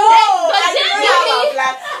No, I don't have a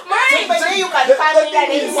plan. Mary, but then you can come in at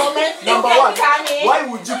any moment. Number You can one, come in. why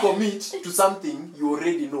would you commit to something you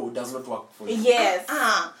already know does not work for you? Yes.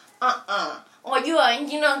 Wajua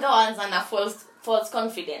wengine wangaanza na false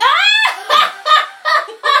confidence.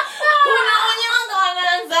 Kuna wenye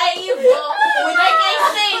wanaanza hivyo. Like I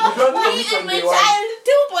You don't said, me commit and on my day one. child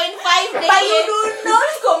 2.5 days. But you do not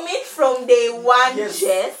commit from day one, Yes.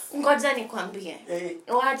 Jess. Ngoja nikwambie. Eh,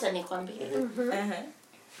 Wacha nikwambie.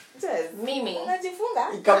 Jess. Mimi. Unajifunga?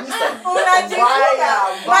 kabisa. Unajifunga.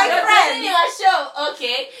 My friend. Ni wa show.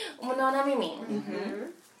 Okay. Mnaona mimi?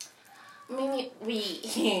 Mimi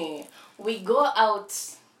we go out.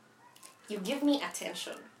 You give me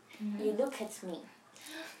attention. You look at me.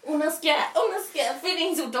 Unasikia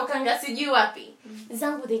feelings utokanga sijui wapi.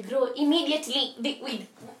 Zangu they grow immediately.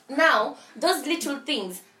 Now those little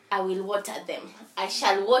things I will water them. I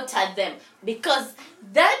shall water them because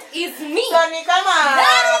that is me. So ni kama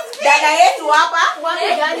That is me. dada yetu hapa.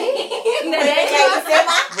 Wapi gani? Mwenye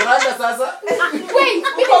alisema Mranda sasa. Wait,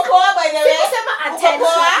 uko poa by the way. nilisema attention.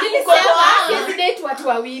 poa? Nilisema siwezi date watu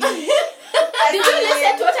wawili. Did you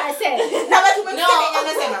listen to what I said? Na watu wengine No. wenye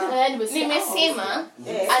anasema. Nimesema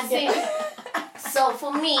Yes. as in, so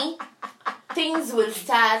for me things will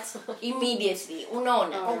start immediately.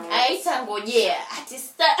 Unaona? Haitangojea ati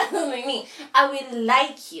start nini. I will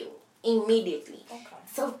like you immediately.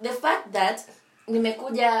 So the fact that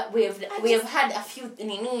nimekuja we have had a few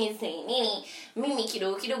nini mimi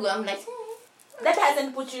kidogo I'm like That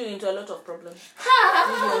hasn't put you into a lot of problems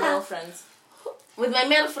with your male friends. with my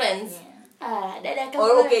male friends. Dada come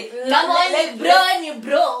Or okay, come on, ni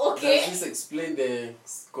bro, okay? Does this explain the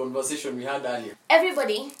conversation we had earlier?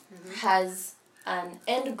 Everybody has an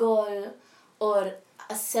end goal or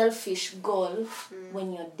a selfish goal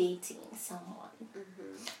when you're dating someone.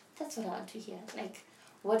 That's what I want to hear. Like,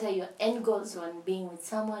 what are your end goals when being with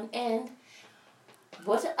someone, and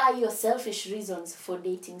what are your selfish reasons for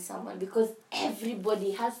dating someone? Because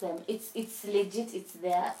everybody has them. It's legit. It's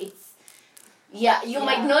there. You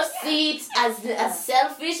might not see it as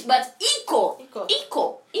selfish, but equal.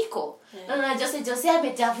 No, Jose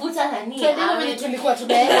ametafuta nani? Tulikuwa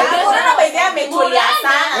tunaenda. Unaona by the way ametulia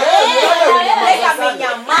sana. Like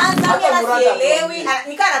amenyamaza, Hata Murata sielewi.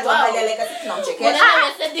 Nikaa anatuangalia like sisi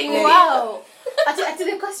tunamchekesha. Wow. Ati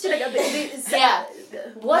the question again. Yeah.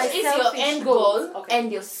 What My is your selfish end goals. goal Okay.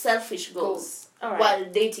 and your selfish goals All right. while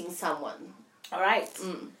dating someone? All right.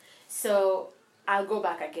 So I'll go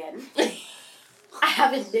back again. I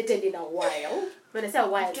haven't dated in a while. When I say a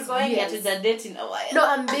while, it's years. date in a while. No,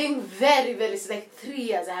 I'm being very, very, it's like 3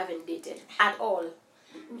 years I haven't dated at all.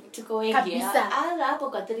 Tuko wengi. Kabisa. Hapo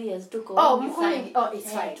kwa 3 years tuko Oh, wengi mko sana. wengi. Oh, it's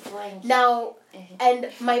fine. tuko wengi. Now, and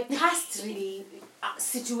my past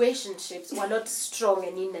situationships were not strong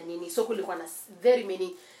and nini. So kulikuwa na very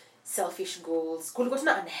many selfish goals. Kulikuwa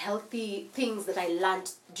tuna unhealthy things that I learned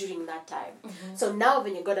during that time. So now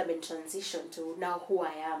when you got in transition to now who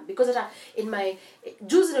I am, because in my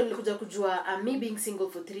juzi nilikuja kujua me being single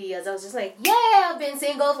for 3 years, I was just like, yeah, I've been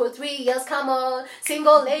single for 3 years, come on,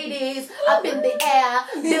 single ladies, up in the air,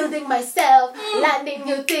 building myself, landing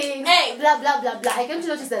new things, blah blah blah blah. I came to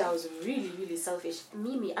notice that I was really, really selfish.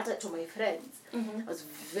 Mimi, to my friends, I was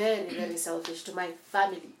very, very selfish. To my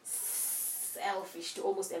family, selfish. To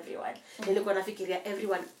almost everyone. Nilikuwa nafikiria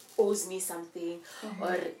everyone owes me something,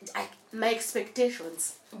 or my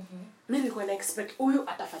expectations. Mimi nilikuwa na expect huyu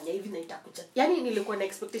atafanya hivi na itakuja. Yani nilikuwa na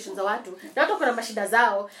expectations za watu na watu kuna mashida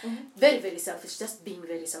zao. Very, very selfish, just being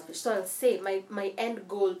very selfish. So I'll say my end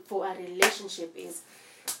goal for a relationship is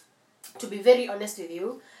to be very honest with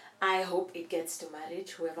you. I hope it gets to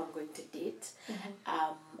marriage, whoever I'm going to date.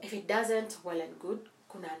 If it doesn't, well and good.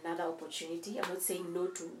 Kuna another opportunity. I'm not saying no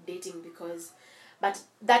to dating but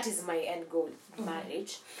that is my end goal,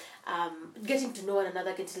 marriage. Getting to know one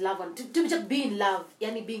another, getting to love one, to just be in love,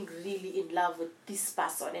 yani being really in love with this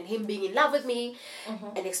person and him being in love with me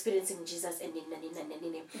and experiencing Jesus and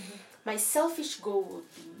my selfish goal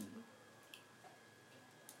would be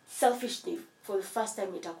selfishly for the first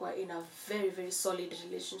time nitakuwa in a very, very solid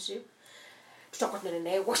relationship. Tutakuwa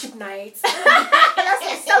tunaenda worship nights. That's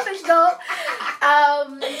my selfish goal.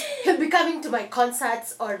 He'll be coming to my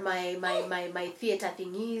concerts or my theater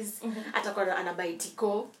thingies. Atakuwa anabuy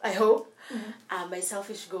tiko, I hope. My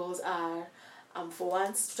selfish goals are for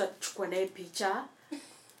once tutachukua naye picha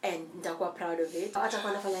and nitakuwa proud of it.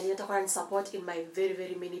 Atakuwa anafanya nini? Atakuwa support in my very,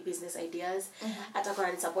 very many business ideas.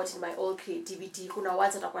 Atakuwa support in my all creativity. Kuna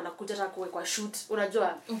once atakuwa anakuja atakuwa kwa shoot.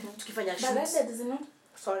 Unajua tukifanya shoot. But that does not.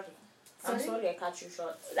 Sorry. I'm sorry I cut you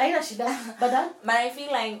short. Haina shida. But I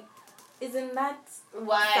feel like, isn't that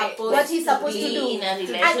what he's supposed to do in a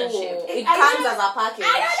relationship? It comes as a package.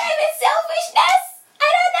 I don't know if it's selfishness.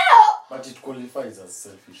 I don't know. But it qualifies as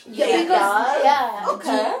selfishness. Yeah, because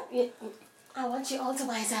Okay. I want you all to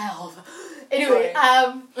myself. Anyway,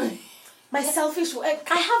 my selfish. I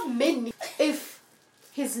have many. If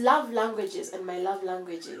his love languages and my love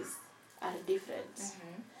languages are different,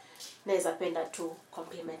 naweza penda to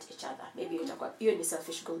complement each other. Maybe hiyo ni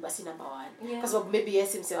selfish goal basi number 1. Kwa sababu maybe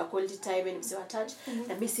yes mse wa quality time and mse wa touch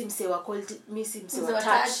na mimi si mse wa quality, mimi si mse wa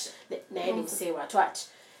touch na yeye ni mse wa touch.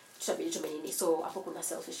 Tutabidi tumenini. So hapo kuna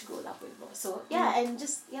selfish goal hapo hivyo. So yeah, and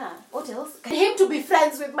just what else? And him to be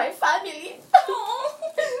friends with my family. So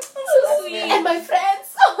sweet. And my friends.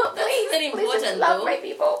 Please, very important, please love though. my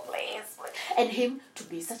people, please. And him to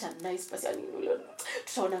be such a nice person.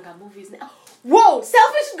 Tutaonanga movies now. Whoa,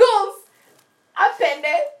 selfish goals.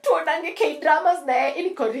 Apende tuonange K-dramas na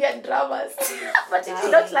in Korean dramas. But if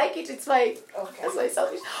you don't like it, it's fine. Okay. That's why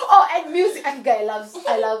selfish. Oh, and music. And guy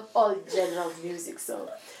I love all genre of music. So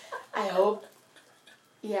I hope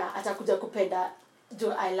atakuja kupenda.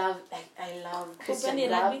 I love Christian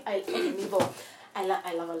rap.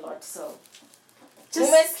 I love a lot. So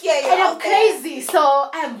and I'm crazy. So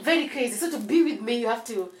I am very crazy. So to be with me, you have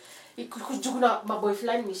to. Kuna maboy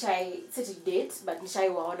fulani nishai date, but nishai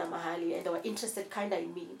waona mahali and they were interested kinda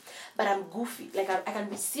in me, but I'm goofy. Like I can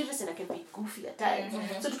be serious and I can be goofy at times.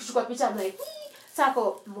 So tukichukua picha I'm like,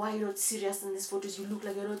 Sako, why you're not serious in these photos? You look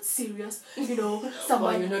like you're not serious. You know,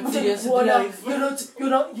 someone you're not serious in life. You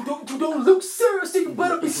don't look serious. So you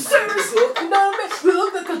better be serious. You know what I mean? You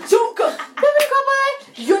look like a joker.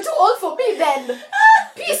 You're too old for me then.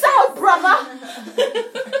 Peace out, brother.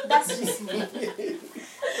 That's just me.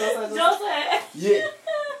 Yeah.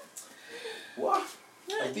 What?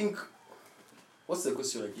 I think. What's the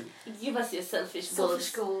question again? Give us your selfish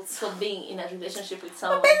goals for being in a relationship with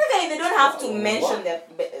someone. But basically, they don't have to mention their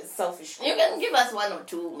selfish goals. You can give us 1 or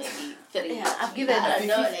 2, maybe 3. Yeah, I've given. I don't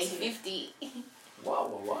know, like 50.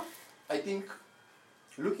 Wow. I think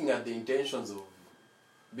looking at the intentions of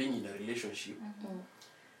being in a relationship,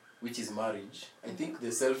 which is marriage, I think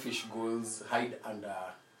the selfish goals hide under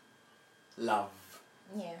love.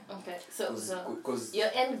 Yeah. Okay. So Because your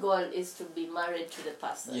end goal is to be married to the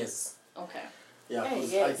person. yes. Okay. Yeah,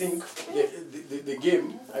 because yes. I think the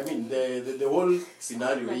game, I mean, the whole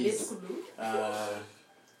scenario is,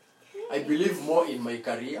 I believe more in my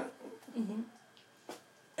career,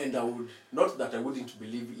 and I would, not that I wouldn't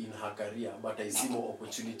believe in her career, but I see more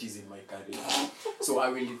opportunities in my career. So I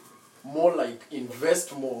will more like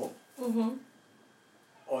invest more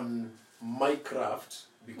on my craft,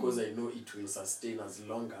 because I know it will sustain us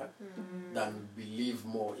longer than believe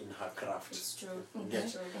more in her craft. It's true. Okay?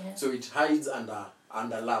 True. So it hides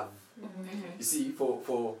under love. You see,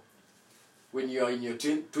 for when you are in your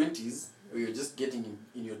 20s, or you're just getting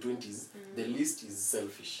in your 20s, the list is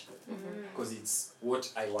selfish. Because it's what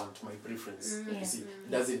I want, my preference. You see, it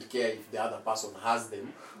doesn't care if the other person has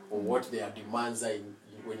them or what their demands are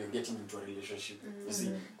when you're getting into a relationship. You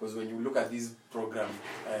see, because when you look at this program,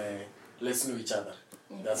 Let's Know Each Other.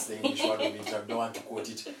 That's the English word of it. I don't want to quote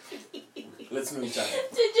it. Let's know each other.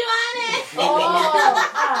 When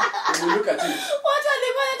you look at it, when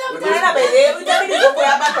you look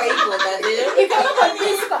at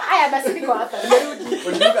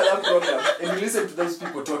that program and you listen to those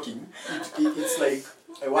people talking, it's like,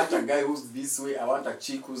 I want a guy who's this way, I want a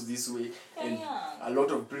chick who's this way, and a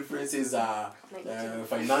lot of preferences are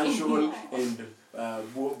financial and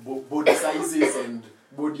body sizes and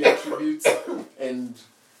body attributes. And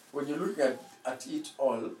when you look at it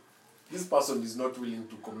all, this person is not willing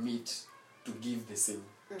to commit to give the same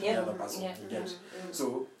to the other person. You get?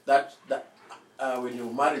 So that when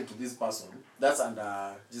you're married to this person, that's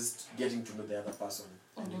under just getting to know the other person,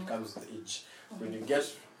 and it comes with age. When you get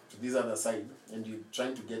to this other side and you're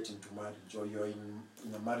trying to get into marriage, or you're in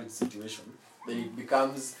a marriage situation, then it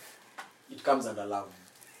comes under love.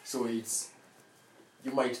 So you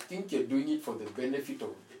might think you're doing it for the benefit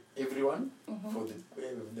of everyone, for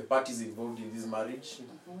the parties involved in this marriage,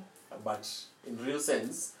 but in real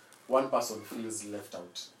sense, one person feels left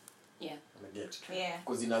out. Yeah.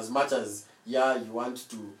 Because in as much as you want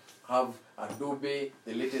to have Adobe,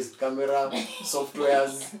 the latest camera,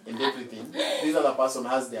 softwares, and everything, this other person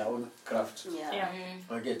has their own craft.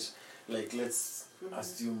 Like, let's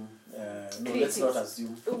assume. No, let's not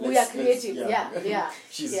assume. We are creative.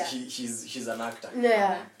 She's an actor.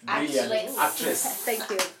 Yeah. Brilliant actress. Thank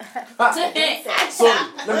you. Sorry,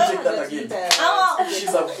 let me take that again.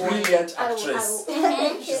 She's a brilliant actress.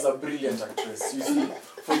 She's a brilliant actress. You see,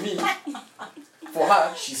 for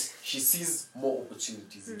her, she sees more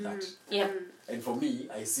opportunities in that. Yeah. And for me,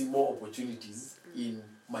 I see more opportunities in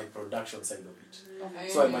my production side of it.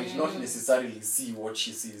 So I might not necessarily see what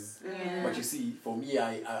she sees. But you see, for me,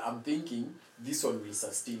 I'm thinking this one will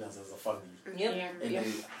sustain us as a family.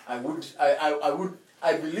 And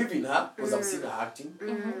I believe in her because I've seen her acting,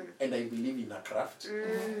 and I believe in her craft.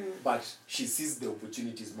 But she sees the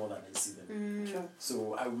opportunities more than I see them.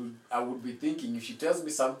 So I would be thinking, if she tells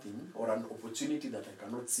me something or an opportunity that I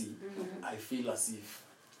cannot see, I feel as if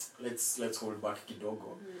let's hold back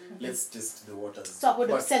kidogo. Let's test the waters. So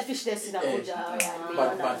about selfishness in a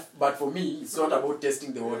but for me, it's not about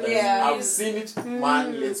testing the waters. I've seen it,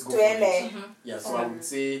 man. Let's go for it. So I would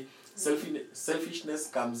say selfishness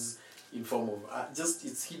comes in form of just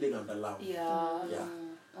it's hidden under love.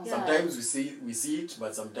 Sometimes we see it,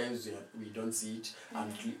 but sometimes we don't see it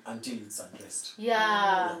until it's addressed.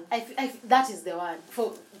 I that is the one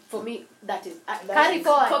for me. That is carry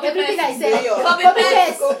forward everything I say. Copy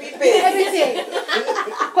paste everything.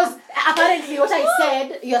 Because apparently what I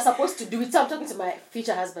said you're supposed to do it. So I'm talking to my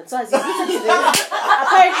future husband. So as you listen to this,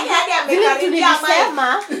 apparently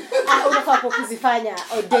unafaa kukuzifanya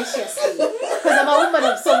audaciously. Because I'm a woman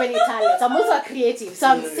of so many talents. I'm also a creative. So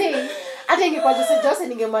I'm saying hata ingekuwa Jose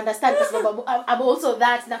ningemunderstand kwa sababu I'm also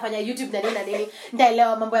that nafanya YouTube na nini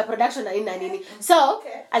ndaelewa mambo ya production na nini. So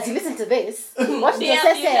as you listen to this, what do you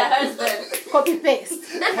say? Copy paste.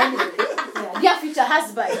 Dear future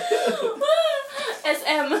husband.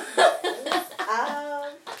 SM.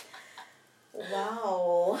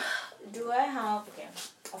 Wow. Do I have? Okay,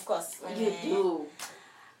 of course. You do.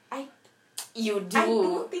 You do. I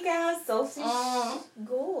don't think I have selfish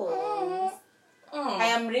goals. I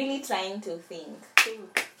am really trying to think.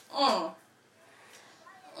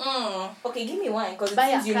 Okay, give me one, because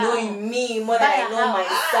since you know me more than I know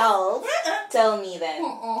myself, tell me then.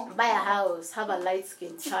 Buy a house, have a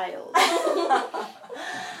light-skinned child.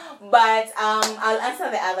 But I'll answer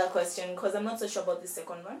the other question because I'm not so sure about the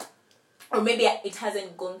second one. Or maybe it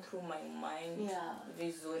hasn't gone through my mind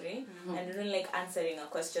visually. And I don't like answering a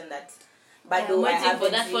question that... But I'm waiting for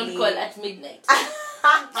that phone call at midnight.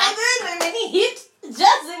 And then when he hit,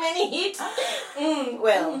 just when he hit.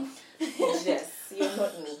 Well, yes, you're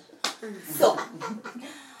not me. So,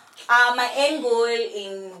 my end goal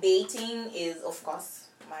in dating is, of course,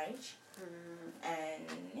 marriage. And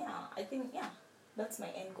I think, that's my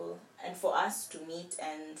end goal. And for us to meet,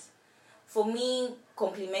 and for me,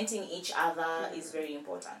 complimenting each other is very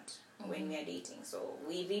important when we are dating. So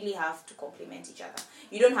we really have to compliment each other.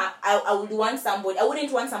 You don't have... I wouldn't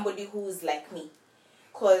want somebody who's like me.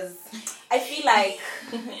 Because I feel like...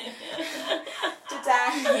 I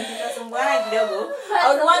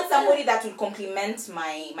would want somebody that will compliment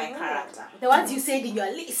my character. The ones you said in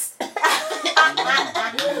your list.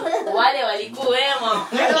 Wale walikuwemo.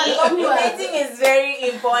 complimenting is very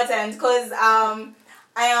important because I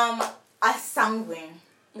am a sanguine.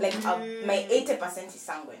 Like my 80% is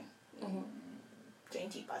sanguine.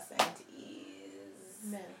 20%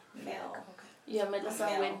 is male. You're male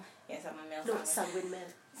sanguine. Yes, I'm a male No, sanguine. sanguine man.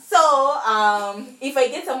 So if I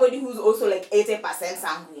get somebody who's also like 80%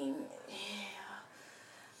 sanguine,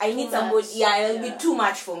 I need somebody. Yeah, it'll be too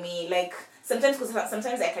much for me. Like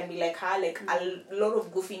sometimes I can be like her, like a lot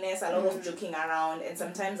of goofiness, a lot of joking around, and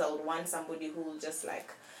sometimes I would want somebody who will just like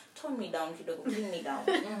tone me down, kidogo, bring me down,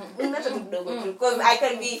 because I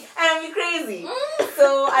can be crazy.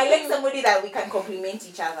 So I like somebody that we can complement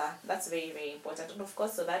each other. That's very, very important, and of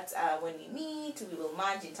course, so that when we meet, we will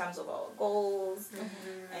match in terms of our goals,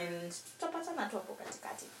 and tutapatana tu hapo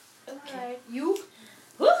katikati. Alright. You?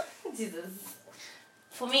 Jesus.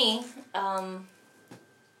 For me,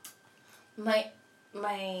 my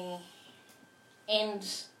end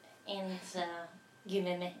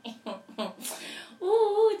Ginene.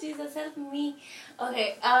 Ooh, Jesus help me.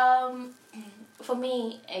 Okay, for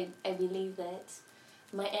me, I believe that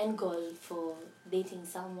my end goal for dating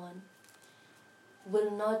someone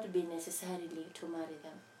will not be necessarily to marry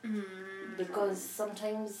them. Because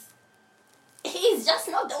sometimes he's just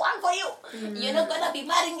not the one for you. You're not gonna be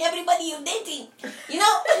marrying everybody you're dating. You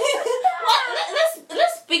know?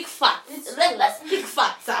 Let's pick facts. Let's pick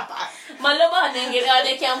facts up. Maloma anaengelea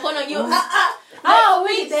nekia mkono juu. Oh,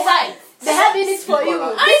 wait, they have it for you.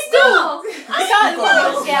 I know. I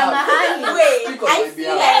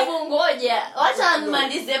feel like Hebu ngoja. Wacha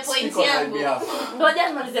nimalize point yangu. Ngoja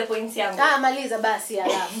nimalize point yangu. Maliza basi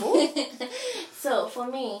alafu. So, for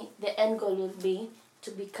me, the end goal will be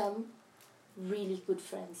to become really good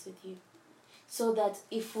friends with you, so that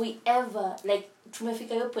if we ever like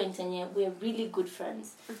tumefika hiyo point yenye we are really good friends,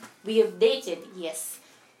 we have dated, yes,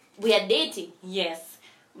 we are dating, yes,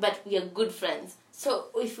 but we are good friends. So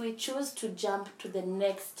if we choose to jump to the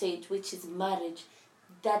next stage, which is marriage,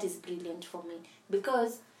 that is brilliant for me,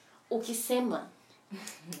 because ukisema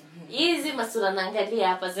hizi masura naangalia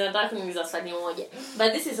hapa zinataka kuniuliza swali moja,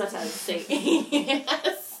 but this is what I'll say.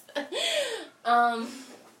 Yes.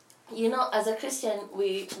 You know, as a Christian,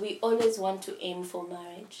 we always want to aim for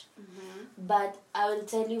marriage. But I will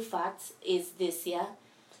tell you facts is this, yeah?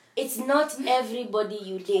 It's not everybody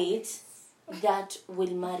you date that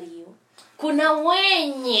will marry you. Kuna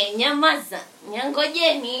wenye, nyamaza,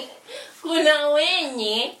 nyangojeni, kuna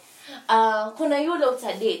wenye, kuna yule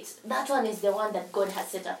utadate. That one is the one that God has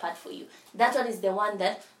set apart for you. That one is the one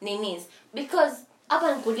that needs. Because,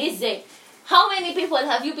 hapa nikulize, how many people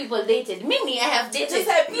have you people dated? Mimi, I have dated. just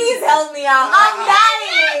say, please help me out. I'm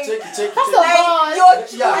dying. Check it. First of all, You're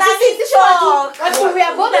when we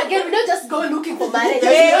are born again, we don't just go looking for marriage.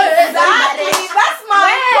 Exactly. That's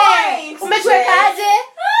my point. Umetuwekaje?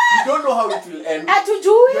 You don't know how it will end.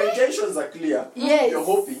 Hatujui. Your intentions are clear. Yes. You're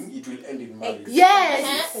hoping it will end in marriage.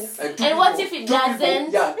 Yes. And what if it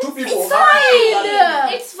doesn't? Two people. It's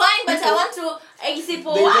fine. It's fine, but I want to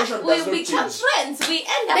example The intention we does not become change. friends. We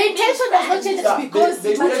end up The intention does not change Yeah, because the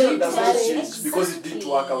it intention was does not marriage. change because it didn't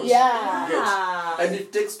work out. Yeah. You get? And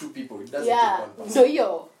it takes two people. It doesn't Yeah. take one person. So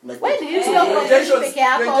yo. Like When that. did you So know your from intentions, peke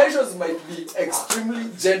yako? your intentions might be extremely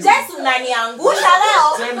genuine. Just unaniangusha leo.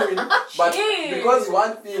 Genuine, but because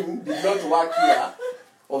one thing did not work here,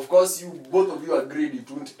 of course, you both of you agreed it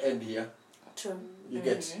won't end here. True. You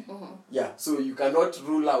get? Yeah. So you cannot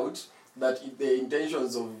rule out that the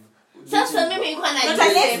intentions of Sasa dating- mimi nilikuwa Not unless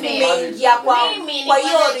najisemea. umeingia kwa Mimi kwa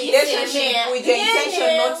nilikuwa hiyo relationship najisemea. with your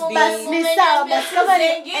intention not Basi being ni sawa, basi kama ni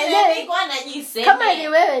Nilikuwa najisemea. kama ni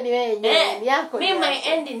wewe ni wewe ni yako. Me, ni my yako.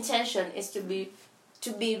 end intention is to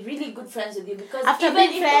be really good friends with you, because After even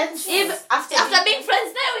being if- friends, after being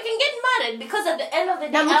friends, now we can get married, because at the end of the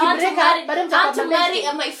day, Na I want to mkibreak up, marry, bado I want to mtakuwa marry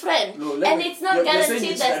married. my friend, No, let and me- it's not you're saying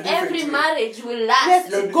guaranteed it in a that different every way. marriage will last. Yes.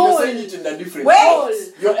 You're Goal. saying it in a different Wait. way.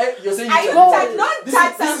 You're saying I it in a don't different way. don't This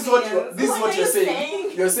touch is what something you're else. this is what are you're you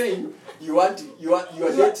saying. You're saying you are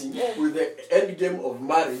dating with the end game of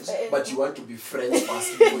marriage, but you want to be friends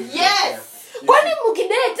first before you get Yes. there. You Kwani see?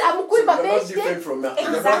 mkidate amkui So you're not mabeshte? different from that.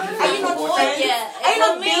 You're not Exactly. different Are you from not what friends? you're Yeah. Are you For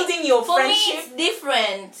not me- building your For me, friendship? it's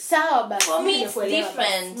different. Sawa basi. For me, it's nimekuelewa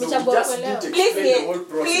different. basi. No, Nichagua we just kuelewa. didn't Please, explain the whole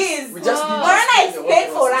process. please. We just didn't Morana explain the whole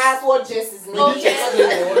explain for process. us what Jess is We meaning. didn't explain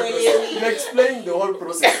the whole process. We explained the whole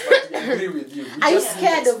process, but we agree with you. We Are you just didn't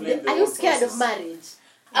scared of explain the Are you whole scared of process. marriage?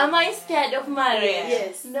 Am I scared of marriage?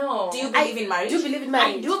 Yes. No. Do you believe in marriage? Do you believe in I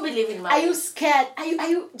marriage? do believe in Are marriage. you scared? Are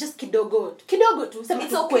you just kidogo tu? Sema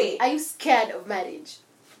It's tu okay. kweli. Are you scared of marriage?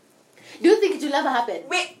 Do you think it will ever happen?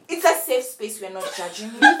 Wait, it's a safe space. We're not judging.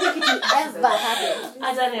 Do you think it will ever happen?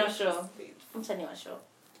 Acha niwashow. Acha niwashow.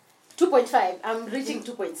 2.5. I'm reaching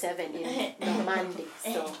 2.7 in the Monday.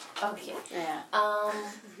 So Okay. yeah.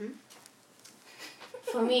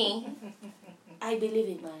 For me, I believe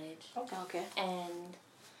in marriage. Okay. And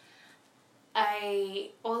I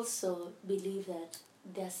also believe that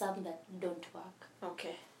there are some that don't work.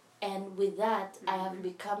 Okay. And with that, I have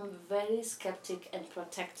become very skeptic and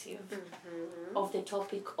protective of the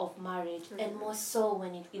topic of marriage, and more so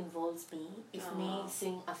when it involves me, me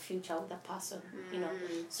seeing a future with a person, you know.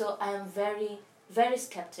 So I am very, very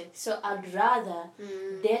skeptic. So I'd rather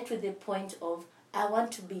date to the point of, I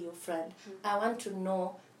want to be your friend. I want to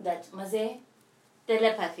know that, maze,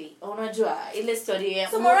 telepathy, unajua, ile story ya...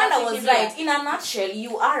 So Miranda was right. In a nutshell,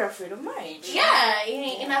 you are afraid of marriage. Yeah,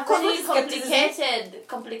 in a Cause very what is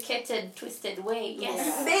complicated, twisted way.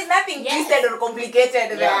 Yes. There's nothing twisted or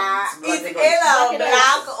complicated there. it's It's black and either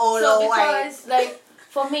black or So white. because, like,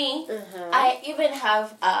 for me, I even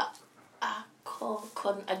have a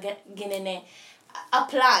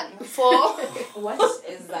plan for... What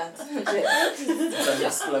is that? It's an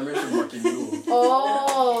exclamation mark in blue.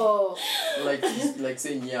 Oh. Like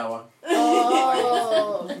saying yawa.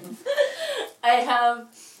 Oh.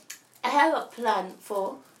 I have a plan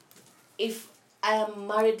for if I am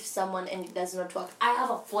married to someone and it does not work. I have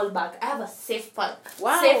a fallback. I have a safe plan.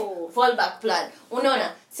 Wow. Safe fallback plan.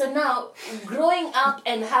 Unaona? So now, growing up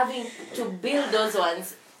and having to build those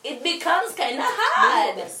ones, it becomes kind of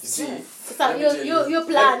hard. You see? So let me tell you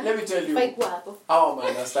plan. Let me tell you. Fake guapo. How I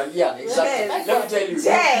understand. Yeah, exactly. Yes. Let me tell you.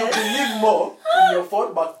 Yes. You believe more in your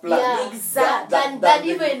fallback plan. Yeah. Exactly. Than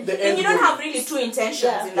even... the And end you don't goal. have really two intentions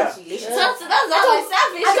Yeah. in that Yeah. relationship. So that's all my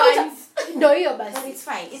selfish ones. No, hiyo But basi. it's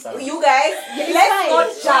fine. It's, Sorry. you guys, it's let's fine. not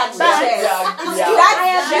judge But- Jess. Yeah. That's I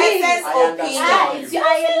agree. Jess's I understand. opinion.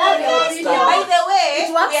 I love your I opinion. understand. By the way,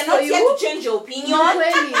 It works we are not for here you. to change your opinion.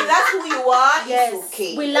 Really. If that's who you are, Yes. it's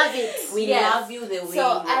okay. We love it. We Yes. love you the way So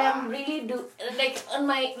you I are. am really on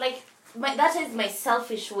my that is my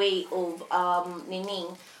selfish way of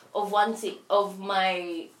of wanting of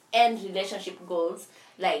my end relationship goals.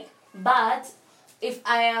 But if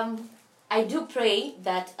I do pray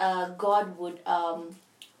that God would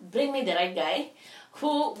bring me the right guy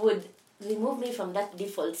who would remove me from that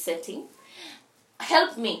default setting.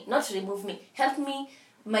 Help me, not remove me. Help me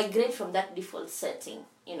migrate from that default setting.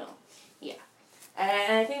 Yeah.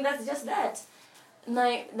 And I think that's just that. And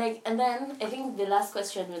then I think the last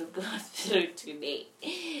question we'll go through today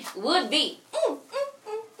would be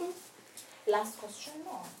Last question,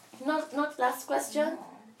 no. not last question.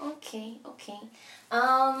 Okay.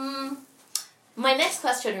 My next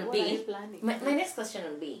question will What are you be planning? my next question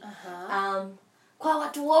will be kwa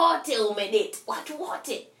watu wote umedate, watu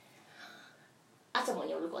wote hata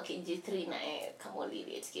mwenye ulikuwa KG3 na kama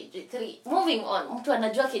ulidate KG3. Moving on, mtu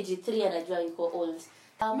anajua KG3 anajua yuko old.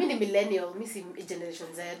 Mi ni millennial, mi si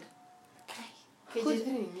generation Z. KG3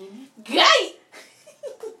 ni nini? Guy!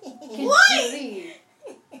 KG3.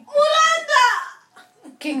 Mulanda!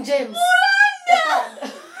 King James.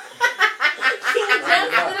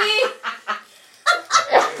 KG3!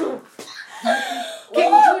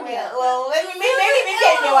 King Junior. Well, maybe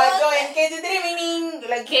can you join KG3 meaning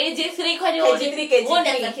like KG3 kwani KG3, KG3.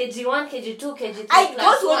 Wona KG1, KG2, KG3 I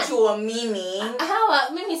plus got what 1. you were meaning.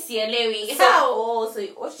 Hawa mimi sielewi. How? So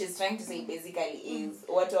what she's trying to say basically is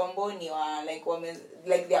watu ambao ni wa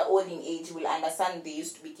like they are old in age will understand they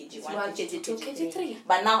used to be KG1, KG2, KG3.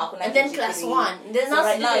 but now hakuna And then KG3. class 1. There's So not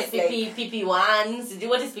right now it's it's like PP1.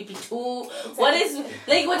 What is PP2? What is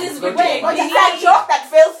what is Wait, PP? but it's a joke that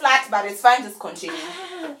fell flat, but it's fine. Just continue.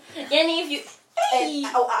 Yani if you I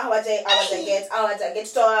get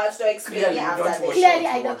to explain Clearly, it you after don't this. watch Clearly,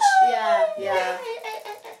 I know. Yeah.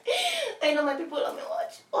 I know my people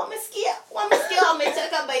watch. Wamesikia,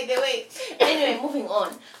 wametaka by the way. Anyway, moving on.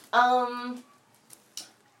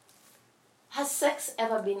 Has sex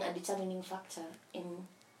ever been a determining factor in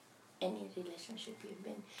any relationship you've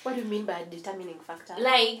been? What do you mean by a determining factor?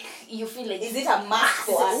 Like you feel like Is it a must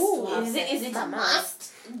for us? Ooh. to have is it sex? a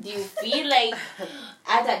must? Do you feel like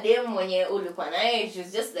at a dem mwenye ulikuwa naye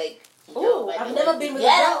she's just like Ooh, but I've never been with a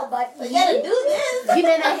yeah, girl, but we gotta do this.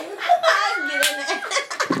 Ginene.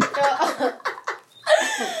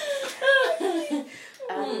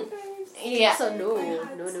 Yeah. So no.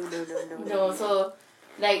 No, so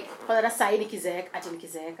like Kwa dada sahi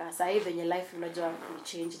nikizeeka. Sahi venye life unajua ni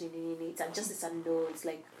change nini. It's just a no. It's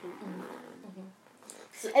like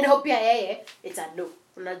and hope ya yeye it's a no.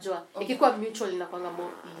 Unajua ikikuwa mutual inakuanga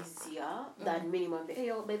more easier than minimum. Hey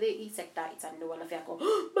yo, by the sector it's a no. Alafu yako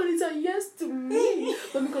but it's a yes to me.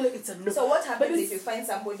 But me call it it's a no. So what happens But if you find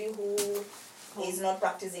somebody who is not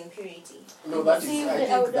practicing purity. No, that See, is. I the-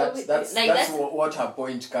 think that's like that's that's- what her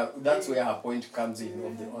point. That's where her point comes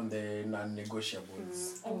in on the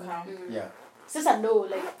non-negotiables. Okay. Yeah. Sasa no,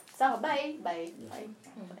 like, sawa, bye.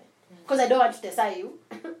 Because I don't want to tell you.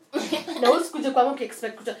 Na usikuje kwangu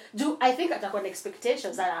ki-expect kuta. I think atakuwa na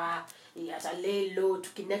expectations that yata lay low to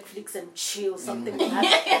Netflix and chill, something like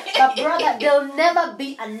that. But brother, there'll never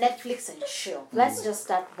be a Netflix and chill. Let's just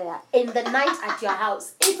start there. In the night at your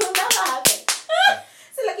house, it will never happen.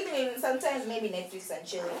 So like sometimes maybe Netflix and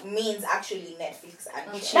chill means actually Netflix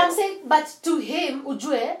and But chill. I'm saying, but to him,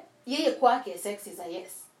 ujue, yeye kwake sex is a yes.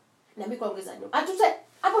 Na mimi kuongeza no. Atute,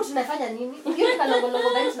 hapo tunafanya nini? Hiyo kalongo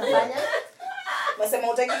gani tunafanya?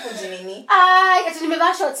 Masema utaki kujinini. Ai, ati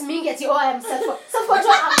nimevaa shorts mingi ati I am set for. So for what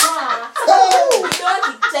amwa. You don't want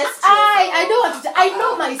to test I don't want to. I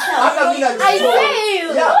know myself. Hata mimi najua. I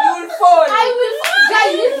fail. Yeah. You will fall. I will.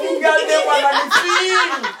 Guys,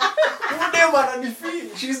 Dem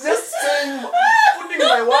ananifeel. She's just saying, putting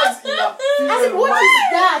my words in a I said, what is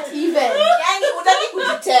that even? Yani utaki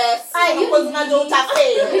kujitest. Ai, Because unajua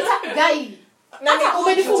utafail. Guy. Na Hata ni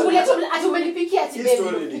umenifungulia tu ati umenipikia ati Hii baby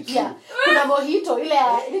story ni umenipikia. true. Kuna mojito ile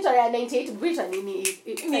ya 98 Brita nini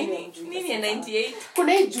Nini ya 98?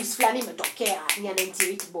 kuna hii juice fulani imetokea ni ya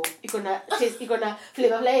 98 bob iko na taste iko na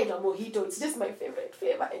flavor fulani ya mojito. It's just my favorite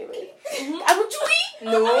flavor anyway. Amchui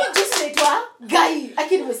No. juice inaitwa gai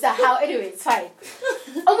akini msahau anyway it's fine.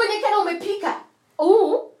 Umenikana umepika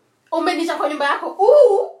umenisha kwa nyumba yako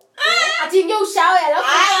ati ingia ushawe alafu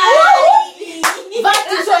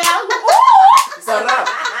vati show yangu Sarah.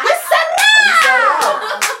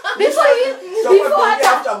 Before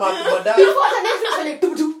hata Netflix wale tu.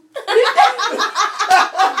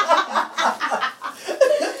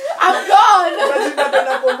 I'm gone.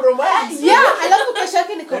 Compromise. Yeah, I love kesho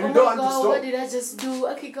yake niko And you don't want to God, stop. what did I just do?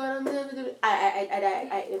 Okay, God, I'm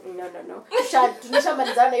no.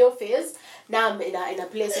 Tunishamalizana na hiyo phase. Na in a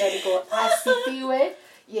place where niko asifiwe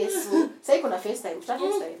Yesu. Sasa kuna FaceTime.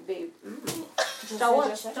 FaceTime, babe.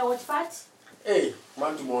 Tutawatch part. Hey,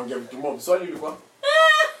 man tumeongea vitu mob. Swali lilikuwa?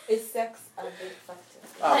 Is sex a big factor?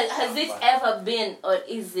 Has it ever been, or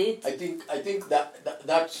is it? I think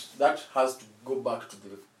that has to go back to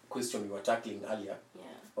the question we were tackling earlier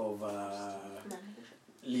Yeah. of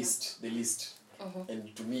the list.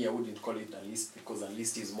 And to me, I wouldn't call it a list because a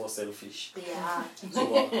list is more selfish. Yeah.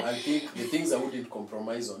 So I think the things I wouldn't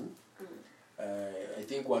compromise on, I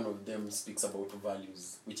think one of them speaks about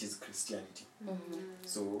values, which is Christianity.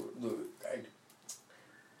 So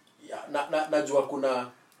najua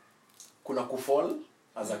kuna kufall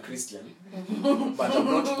as a Christian, but I'm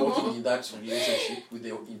not talking in that relationship with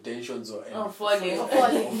the intentions or Falling.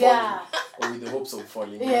 Yeah. or with the hopes of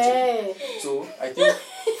falling. Yeah. So I think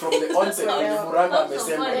from the onset when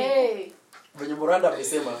Muranda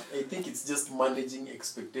amesema, I think it's just managing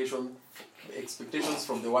expectations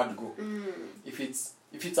from the word go. If it's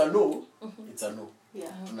a no, it's a no.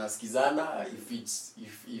 Yeah. Tunasikizana. If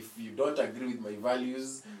you don't agree with my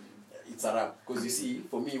values, it's a wrap. Because you see,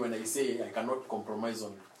 for me, when I say I cannot compromise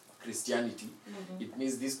on Christianity, it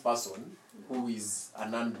means this person who is a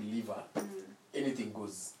non-believer, anything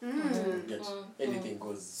goes. Anything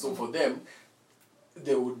goes. So for them,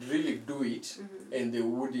 they would really do it, and they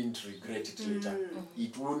wouldn't regret it later.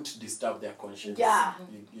 It won't disturb their conscience. Yeah.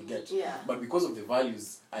 You get. Yeah. But because of the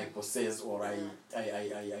values I possess or I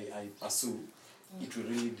pursue, it will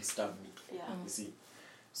really disturb me. Yeah. You see.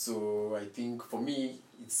 So I think for me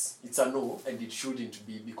it's a no, and it shouldn't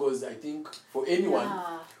be, because I think for anyone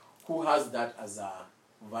who has that as a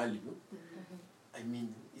value, I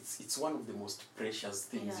mean it's one of the most precious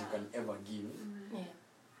things you can ever give.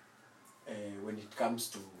 When it comes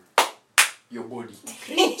to your body.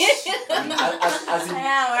 I mean, as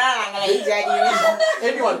in,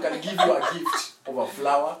 anyone can give you a gift of a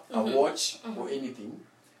flower, a watch, or anything,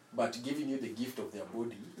 but giving you the gift of their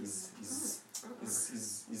body is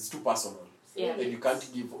too personal. Yeah. And you can't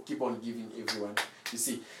keep on giving everyone. You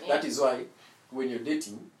see, that is why when you're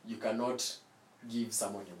dating, you cannot give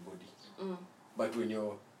someone your body. But when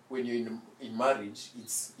you're in marriage,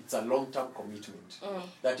 it's a long-term commitment.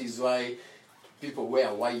 That is why people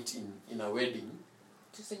wear white in a wedding.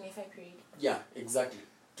 To signify purity. Yeah, exactly.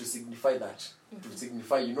 To signify that. To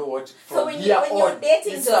signify, you know what? So when you're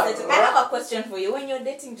dating Jose, I have a question for you. When you're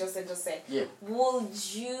dating Jose, yeah. Would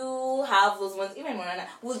you have those moments, even Morana,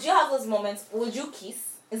 would you have those moments, would you kiss?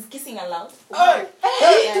 Is kissing allowed? Hey!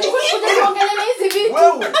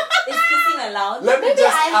 Well, Is kissing allowed? Let me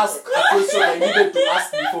just ask a question I needed to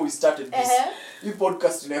ask before we started this. You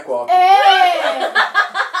podcast inekwa wapi?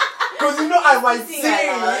 Because you know I might say,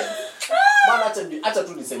 man, acha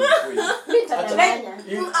tu niseme kweli. Nitadanganya.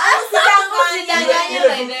 Usidanganye Ile-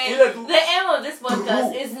 by ile the way. tu- ile tu- The aim of this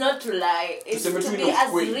podcast True. is not to lie. It's Tuseme to tu be ile as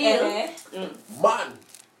ukweli. real. Man,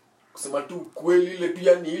 kusema tu kweli ile tu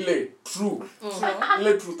yani ile true.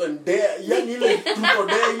 Ile truth and dare, yani ile truth or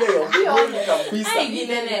dare ile ya kweli kabisa. Ai,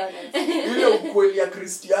 gidene. Ile ukweli ya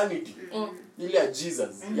Christianity. Ile ya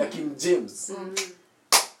Jesus, ya King James.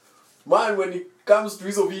 Man, when it comes to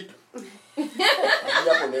hizo vitu,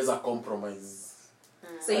 hapo naweza compromise.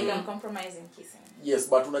 So you can compromise in kissing. Yes,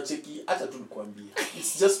 but unacheki acha tu nikwambie.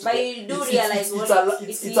 It's just But you do realize what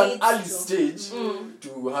it's it an leads early to. stage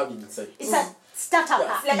to having sex. It's a startup.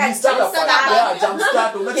 Like a Start jump start. yeah, jump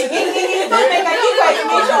start. Unacheki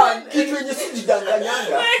kitu yenye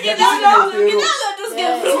sijidanganyanga.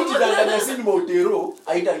 Sijidanganya sini mautero,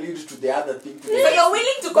 haita lead to the other thing. So you're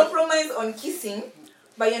willing to compromise on kissing,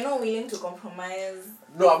 but you're not willing to compromise.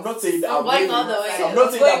 No, I'm not saying I'm going willing. all the way. I'm not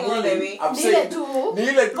saying Going I'm all the willing. way. I'm Nile saying tu.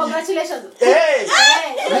 Nile tu. Congratulations. Hey!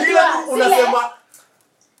 Nile unajua, tu unasema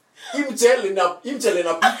imchele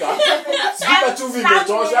napika. Sipika chumvi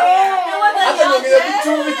imetosha. Hata niongeze tu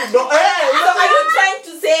chumvi kidogo. Hey! So are you trying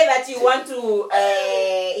to say that you want to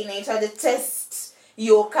test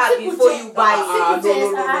your car before you buy it? No.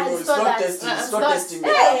 It's not testing. It's not testing.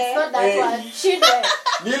 It's not that Hey. one. Shinde.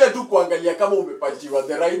 Ni ile tu kuangalia kama umepatiwa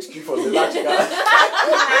the right key for the right car. And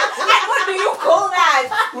what do you call that?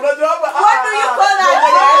 Unajua hapa What do you call that?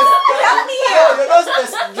 Tell me here. you're not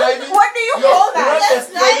test driving. What do you call that? You're not Test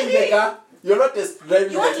test driving the car. You're not test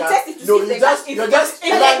driving You want the to car. test it to No, see you the just car- you're if just the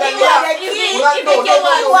key unaangalia. No,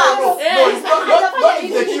 it's not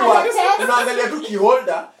if the key works. Unaangalia tu key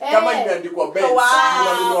holder kama imeandikwa Benz.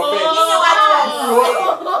 Unanunua Benz.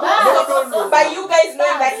 No. But you guys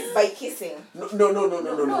know that is by kissing. No.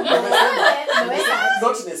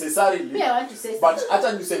 Not necessarily. Me, I want to say But something.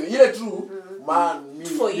 hata niseme ile true man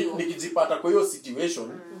For you. nikijipata kwa hiyo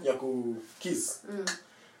situation ya ku kiss.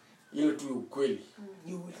 Ile tu ukweli.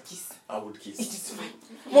 You will kiss. I would kiss. It is fine.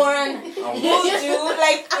 Moran, would you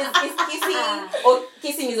like is kissing or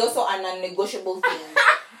kissing is also a non-negotiable thing?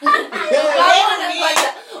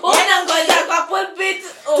 Unangoja kwa pulpit.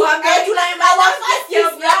 That's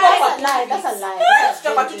a lie. That's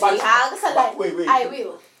a lie. Wait. I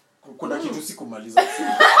will. Kuna kitu sikumaliza.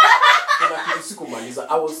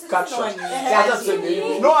 I was cut short. Hata tuseme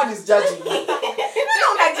hivi. No one is judging me.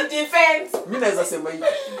 Mimi naweza sema hivi.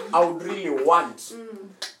 I would really want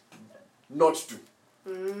not to.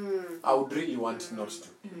 I would really want not to.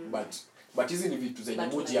 But hizi ni vitu zenye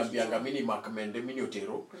muji ambianga mimi makamende mimi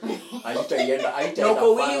Otero. Haitaenda haitaenda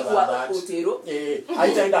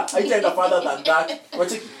further than that.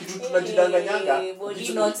 Wache kitu tunajidanganyanga.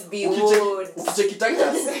 Ukicheki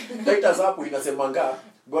Titus hapo inasemanga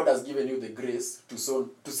God has given you the grace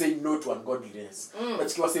to say no to ungodliness.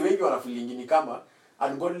 Wachikiwa wase wengi wanafilingi ni kama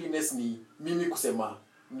ungodliness ni mimi kusema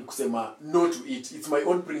no to it. It's my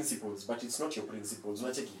own principles, but it's not your principles.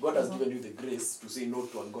 Unacheki, God has given you the grace to say no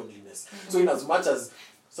to ungodliness. So in as much as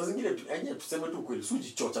saa zingine tuseme tu kweli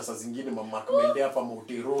sujichocha saa zingine mama kamendea hapa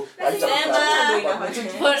mautero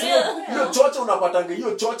hiyo chocha unapatanga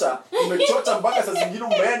hiyo chocha umechocha mpaka saa zingine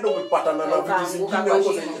umeenda umepatana na vitu zingine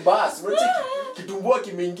huko zenye basi unacheki kitumbua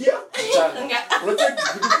kimeingia mchana unacheki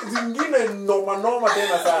vitu zingine noma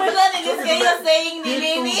tena sana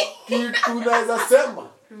kitu naweza sema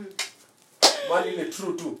mali ile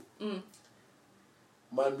true tu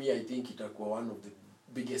mami I think itakuwa one of the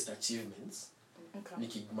biggest achievements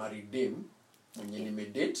nikimari dem mwenye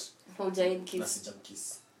nimedate na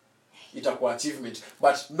sijamkiss itakuwa achievement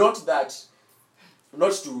but not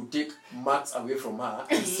to take marks away from her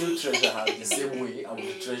and still treasure her the same way I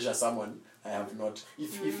would treasure someone I have not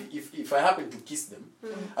if I happen to kiss them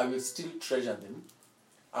I will still treasure them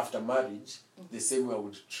after marriage the same way I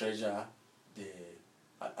would treasure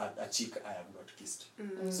a chick I have not kissed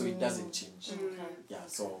so it doesn't change yeah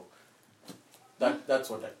so that's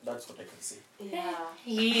what I can say. Yeah.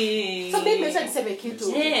 Yeah. So maybe let's say kitu.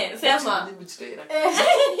 Yeah, sema.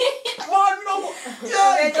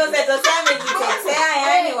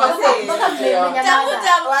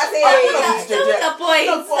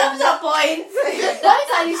 Tafuta points. Guys,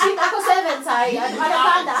 alishika kwa 7 sai.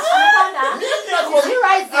 Anapanda. Did you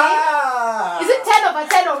rise it? Is it 10 over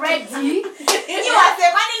 10 already?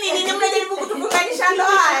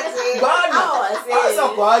 Asa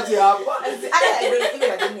kwaje hapa?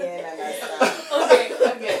 Okay.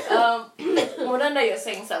 Moranda, you're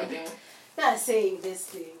saying something. I'm saying this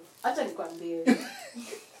thing. Acha nikwambie.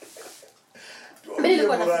 Mimi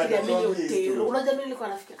nilikuwa nafikiria mimi Otero. Unajua nilikuwa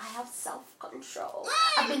nafikiria I have self control.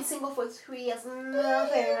 I've been single for 3 years.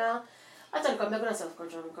 Acha nikwambia kuna self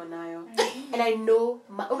control niko nayo. And I know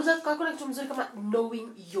unaweza kuna kitu mzuri kama knowing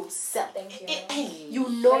yourself. You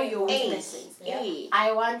know your weaknesses.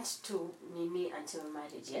 I want to nini until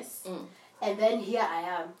marriage, yes. And then here I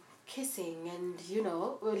am kissing and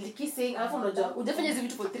kissing alafu unajua hujafanya hizo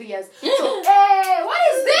vitu for 3 years. So hey, what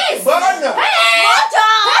is this? Bana.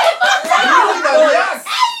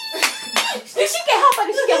 Nishike hapa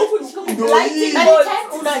nishike huko nishike huko.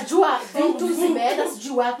 Unajua vitu zimeenda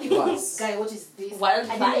sijui wapi. Guy, what is this?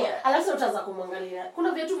 Alafu utaanza kumwangalia.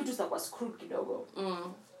 Kuna vitu zitakuwa screwed kidogo.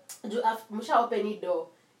 Msha open the door.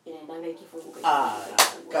 Inaendanga ikifunguka.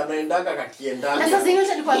 Kanaendanga kakiendanga. Na sasa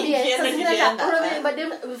zingine nikwambie,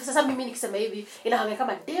 sasa mimi nikisema hivi, inaanga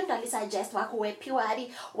kama dem alisuggest wako we pure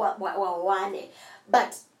hadi waone.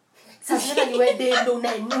 But sasa ni wewe dem ndo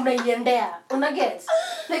unaiendea. Una get?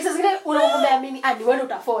 Like sasa zingine unaamini ni wewe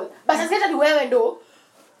utafall. But sasa zingine ni wewe ndo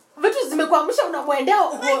vitu zimekuamsha unamwendea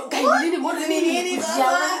nini mbona nini?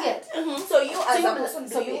 So you as a person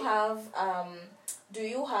do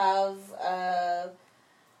you have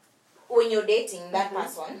when you're dating that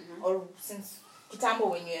person or since kitambo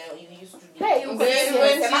when you used to be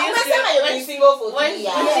when single for 3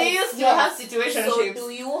 years she used to have situationships. So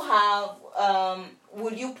do you have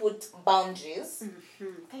would you put boundaries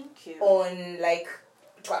thank you on like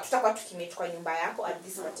tutakuwa tukimechukua nyumba yako at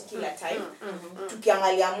this particular time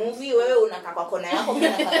tukiangalia movie wewe unakaa kwa kona yako mimi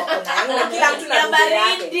nakaa kwa kona yangu na kila mtu na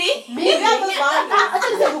baridi mimi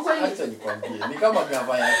acha nikwambie ni kama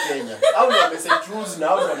gava ya Kenya au wameset rules na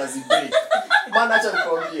au wanazibreak maana acha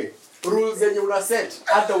nikwambie rules zenye una set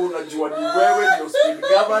hata unajua ni wewe ndio speed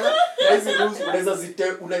governor na hizi rules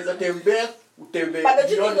unaweza tembea utembee but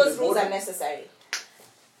do you think those rules are necessary?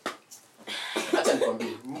 Acha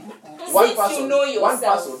nikwambie one person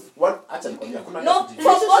acha nikwambie kuna no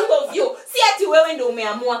for both of you si ati wewe ndio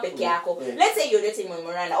umeamua peke yako. Let's say you're dating with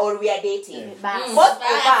Miranda or we are dating both of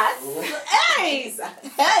us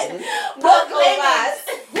both of us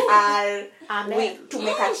are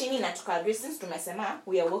tumeka chini na tukagri since tumesema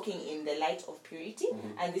we are walking in the light of purity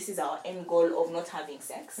and this is our end goal of not having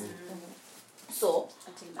sex. So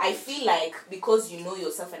I feel like because you know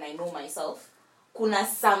yourself and I know myself kuna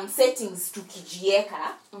some settings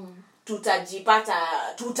tukijieka tutajipata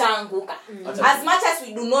tutaanguka as much as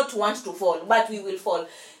we do not want to fall but we will fall.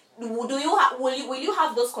 Do you will you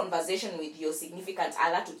have those conversation with your significant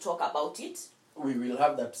other to talk about it? We will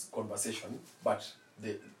have that conversation but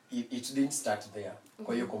it didn't start there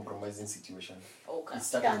kwa hiyo compromising situation. Okay. It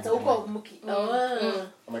started huko mki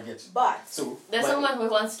but so there's someone who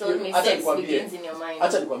once told me sex begins in your mind.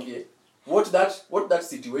 Acha nikwambie what that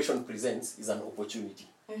situation presents is an opportunity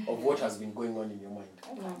of what has been going on in your mind.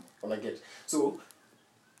 Get so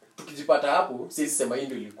tukijipata hapo sisi sema hii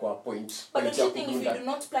ndio ilikuwa point. But don't you think if you do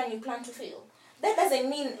not plan you plan to fail? That doesn't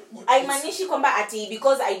mean I manishi kwamba ati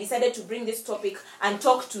because I decided to bring this topic and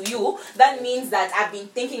talk to you that means that I've been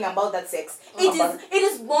thinking about that sex. It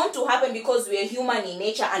is born to happen because we are human in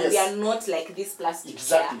nature and we are not like this plastic.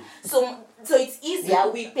 Exactly. So it's easier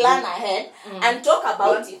we plan ahead and talk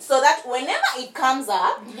about it so that whenever it comes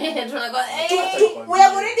up we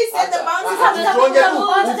have already set the boundaries.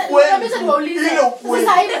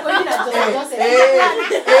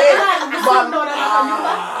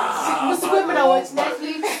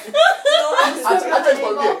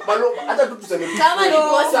 Hata tu tuseme kama ni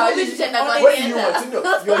possible tutenda kwa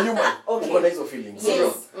you are human uko na hizo feelings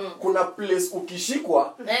sio kuna place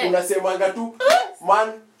ukishikwa unasemanga tu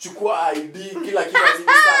man chukua ID kila kitu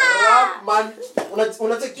Instagram man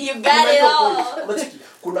unacheki unacheki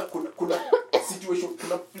kuna situation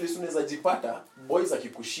kuna place unaweza jipata boys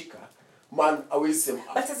akikushika man always say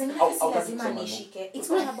but as in lazima nishike it's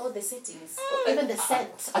not about the settings even the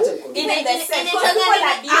scent even the scent people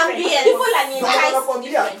are different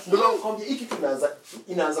ndio nakwambia hiki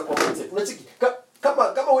inaanza kwa mindset unacheki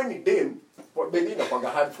kama wewe ni dem baby inakwanga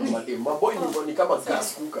hard for my dem maboy ni kama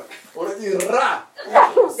gas cooker unajira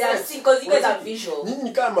they are because you guys are visual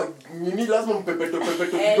nini kama nini lazima mpepeto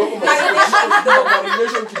kidogo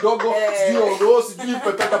marination kidogo sijui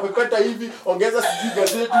pepeta hivi ongeza sijui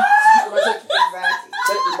gazeti unacheki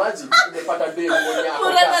imagine umepata dem mwenye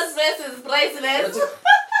hapo stress is priceless.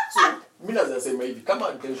 So mimi naweza sema hivi kama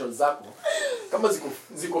intentions zako kama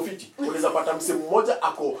ziko fiti unaweza pata msemo mmoja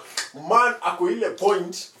ako ile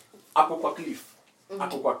point ako kwa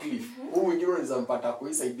cliff huyu mwingine unaweza mpata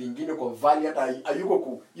kwa side nyingine kwa valley hata hayuko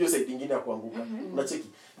kwa hiyo side nyingine ya kuanguka unacheki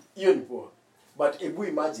hiyo ni poa but hebu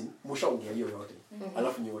imagine mshaongea hiyo yote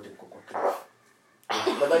alafu ni wote mko kwa cliff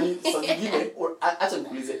nadhani saa nyingine acha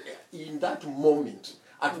nikuulize in that moment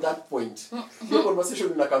at that point hiyo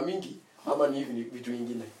conversation inakaa mingi ama ni hivi vitu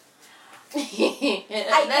vingine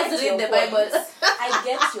Let's read the Bible. I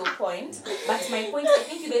get your point, but my point, I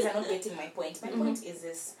think you guys are not getting my point. My point is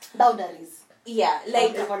this. Boundaries. Yeah,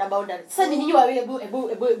 like on boundaries. Sasa nyinyi wawili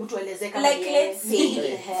ebu tueleze kama like let's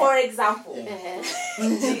say for example.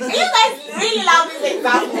 You guys really love this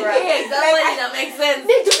example, right? Yeah, example like, it makes sense.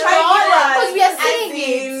 Because we are seeing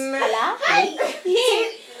it. Hello? Hi.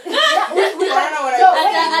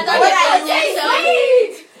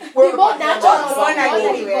 We both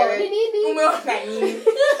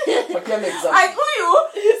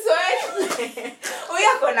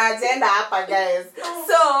gonna agenda hapa, guys.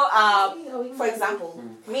 So for example,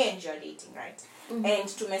 me and you are dating, right? And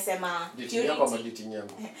tumesema dating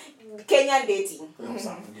yangu. Kenyan dating.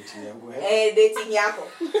 Dating yangu. Dating yako.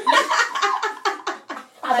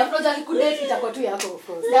 After kudate itakuwa tu yako, of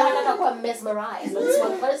course. Na hatakuwa mesmerized by this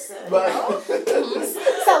one person.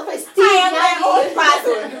 Self-esteem. I am my own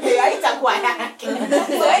person. Itakuwa yake.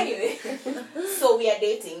 So anyway, so we are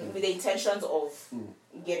dating with the intentions of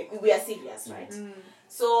getting. We are serious, right?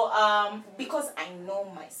 So because I know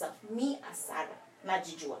myself, me as Sarah,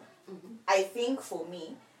 najijua. I think for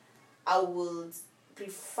me, I would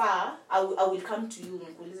prefer. I will come to you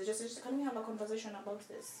and just can we have a conversation about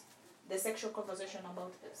this? The sexual conversation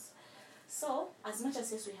about this. So, as much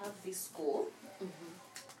as yes, we have this goal,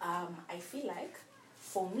 I feel like,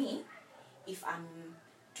 for me, if I'm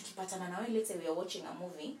tukipatana na wewe, let's say we are watching a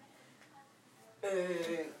movie,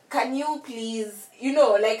 can you please,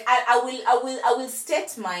 like I will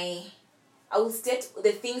state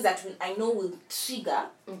the things that I know will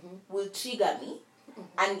trigger me.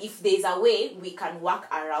 And if there's a way we can work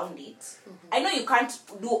around it. I know you can't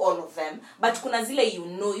do all of them, but kuna zile you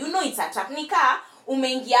know it's a trap. Nika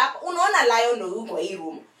umeingia hapa, unaona lion no kwa hii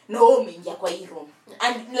room. No umeingia kwa hii room.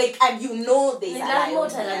 And you know there's a lion.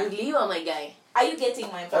 My guy. Are you getting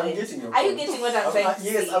my point? I'm getting your point. Are you getting what I'm trying to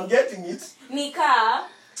say? Yes, I'm getting it. Nika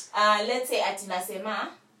let's say atinasema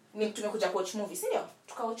tumekuja watch movie, sio?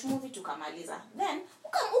 Tukawatch movie tukamaliza. Then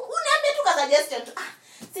uniambia tukasuggestion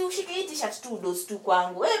si ushike hii t-shirt tu those tu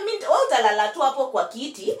kwangu. Mimi utalala tu hapo kwa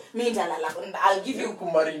kiti, mimi nitalala. I'll give you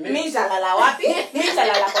kumarinate. Mimi nitalala wapi? Mimi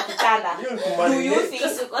nitalala kwa kitanda. Do you think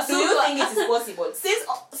it is possible? Since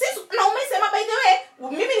na umesema by the way,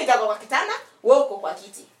 mimi nitakuwa kwa kitanda, wewe uko kwa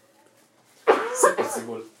kiti. It's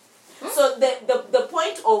possible. So the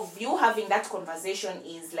point of you having that conversation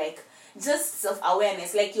is like just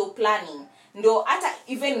self-awareness, like you're planning. Ndo hata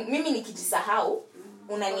even mimi nikijisahau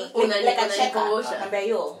unani like a checker. Remember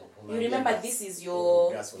you remember this is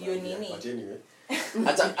your nini. But anyway,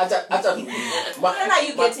 acha when are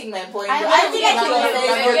you getting my point? I feel like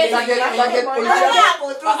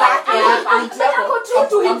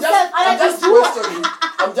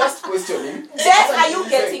I'm just questioning. Then are you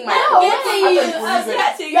getting my point? I'm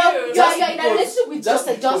getting you. You're in a relationship with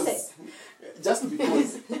Joseph. Just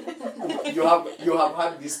because you have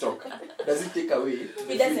had this talk, does it take away?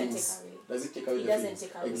 It doesn't take away. Does it take away? It doesn't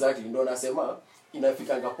take away. Exactly. Ndo nasema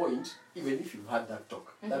inafikanga point, even if you had that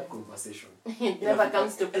talk, that conversation, it never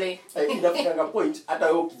comes to play. Inafikanga point, hata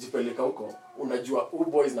wewe ukijipeleka huko, unajua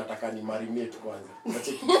boys nataka ni marinate kwanza.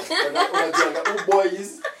 Unacheki. Unajua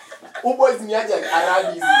boys ni aje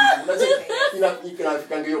Arabi hizi. Unacheki.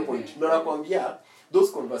 Inafikanga hiyo point. Ndo nakwambia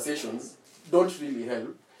those conversations don't really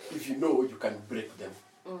help if you know you can break them.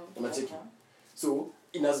 Unacheki. So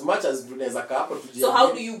in as much as tunaweza kaa hapo tujie. So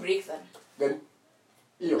how do you break them? Gani?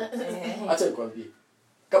 Hiyo. Acha nikwambie.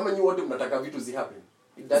 Kama nyinyi wote mnataka vitu zi happen.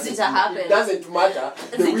 It doesn't matter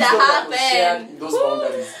the wisdom that was shared in those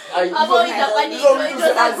boundaries.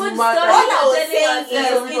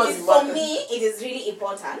 For me, it is really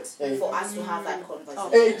important for us to have that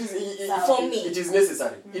conversation. For me, it is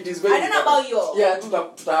necessary. It is very. I don't know about you. Yeah,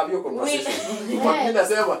 to have your conversation. But mimi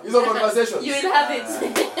nasema hizo conversations. You will have it.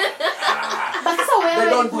 But sasa wewe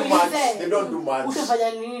they don't do much.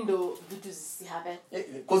 Utafanya nini ndo vitu zisihappen?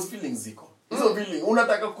 Cause feelings ziko. Hizo feeling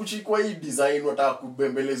unataka kuchikwa hii design, unataka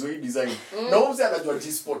kubembelezwa hii design. Na wewe mse anajua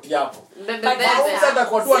G-spot yako. Sasa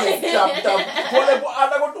atakuwa tu anatap pole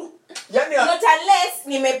atakuwa tu. Yani not unless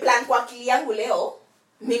nimeplan kwa akili yangu leo,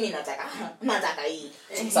 mimi nataka hii.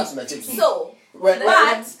 Sasa tunacheki. So but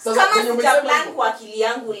kama sijaplan kwa akili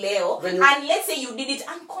yangu leo and let's say you did it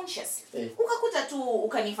unconsciously. Ukakuta tu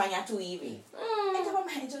ukanifanya tu hivi.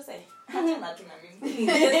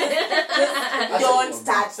 Don't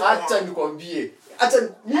touch me. Acha nikwambie. Acha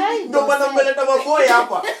ndo maana mmeleta maboy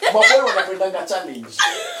hapa. Maboy wanapendanga challenge.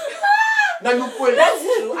 Na ni kweli. That's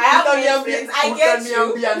true. I have friends. I get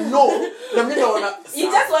you. No. Na mimi naona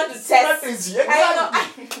you just want to test. Strategy.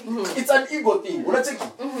 It's an ego thing. Unacheki?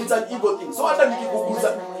 It's an ego thing. So hata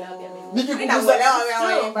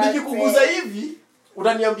nikikuguza hivi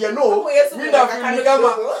Utaniambia no, Oh, yes, mimi nafeel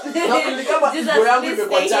kama Jesus, ego yangu please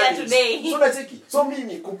imekuwa stay here challenge. today. So nacheki. So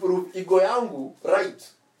mimi kuprove ego yangu right.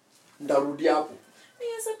 Ndarudi hapo.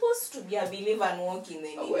 You're supposed to be a believer and walk in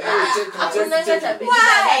the name. Hakuna cha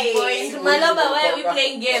Why? point. Maloba, why are we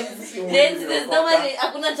playing games? There's no one.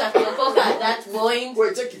 Hakuna cha kuokoka at that point.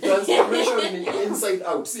 Wait, check it. Transformation ni inside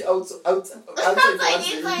out. See outside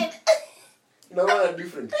Inside. Inaona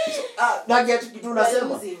different. So, nugget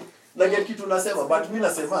kitu unasema. But mimi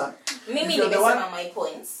nasema Mimi if you're the nimesema one- my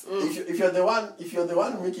points. if you're the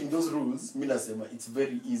one making those rules, mimi nasema it's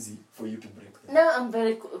very easy for you to break them. Now I'm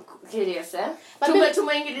very curious, eh?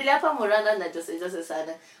 Tumeingililia hapa Muranda na Jose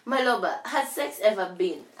sana. Maloba, has sex ever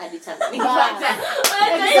been a determining factor?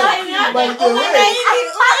 By the way,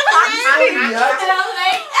 And I'm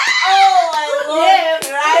like, Oh, I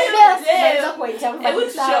love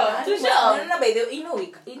to show. No, by the way, you know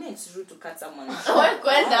it's rude to cut someone.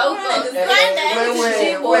 Kwenda huko.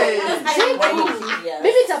 Wait.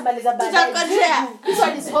 Mimi nitamaliza baadaye. Tutakotea. This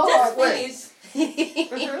one is hard. Finish.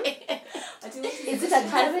 Is it a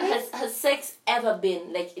determining? Has sex ever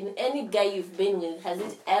been, like in any guy you've been with, has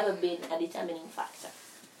it ever been a determining factor?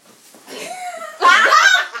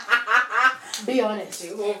 Be honest.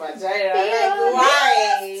 Jehovah Jireh. Like,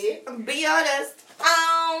 why? Be honest.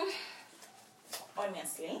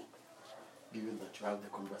 Honestly, Given that you have the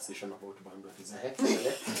conversation about boundaries.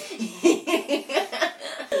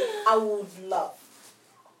 I would love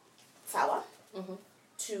Sawa Mhm.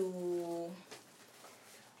 to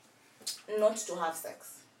not to have sex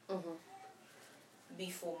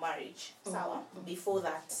before marriage. Sawa. Before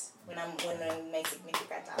that, when my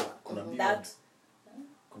significant other. Kuna be That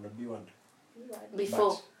Kuna be one.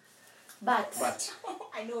 Before. But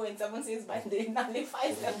I know when someone says but they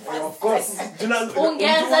nullifies them. Of course.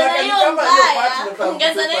 Ungeanza na hiyo mbaya.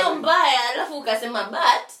 Ungeanza na hiyo mbaya alafu ukasema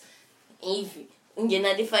but hivi.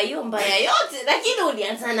 Ungenadify hiyo mbaya yote lakini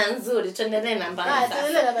ulianza na nzuri. Tuendelee na mbaya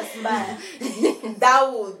sasa. That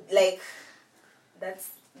would like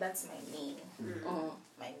that's my main.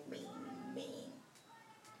 My main.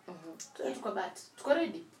 tuko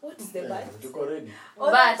ready. What's the bad? Tuko ready.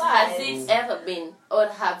 Oh, But the has bad. it ever been or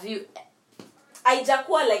have you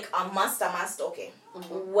Haijakuwa like a master okay.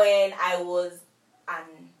 When I was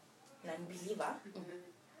an unbeliever,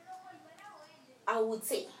 I would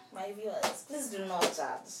say, my viewers, please do not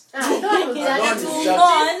judge. No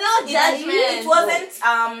judgment. It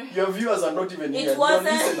wasn't Your viewers are not even It here.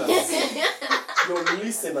 wasn't- Your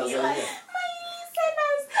listeners are here.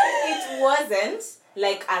 it wasn't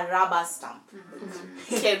like a rubber stamp.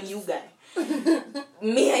 Came you guy.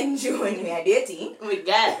 Me and you when we are dating,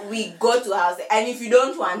 we go to house and if you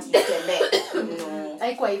don't want you can beg. No.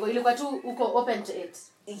 Haikuwa hivyo, ilikuwa tu uko open to it.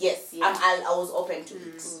 Yes, I was open to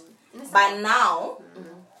it. But now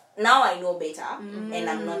I know better and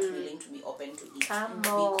I'm not willing to be open to it. Come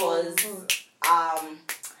on. Because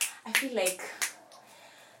I feel like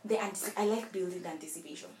I like building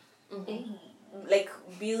anticipation. Like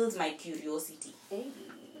build my curiosity.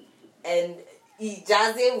 And we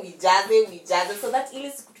jaze so that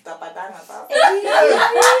ile siku tutapatana sasa.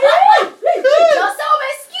 Jose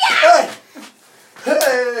umesikia?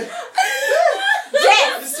 Hey!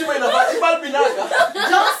 Yes. Istima inafaa ibalbinaga.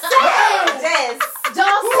 Yes.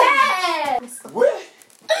 Jose! Where?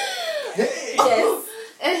 Hey! Yes.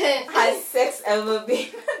 Has sex ever been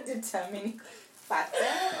a determining factor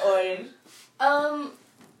or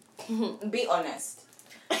be honest?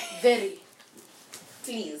 Very.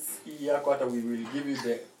 Please. Yako hata we will give you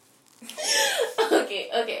the Okay.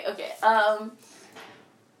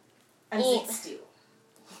 And sit still.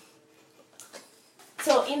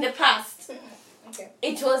 So in the past, Okay.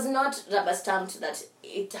 it was not rubber stamped that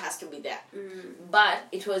it has to be there, but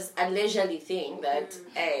it was a leisurely thing that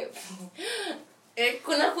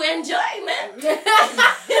kuna kuenjoy man.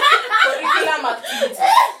 Curriculum activity.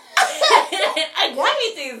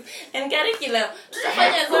 Activities and curriculum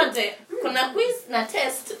tutafanya zote. Kuna quiz na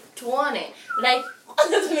test tuone like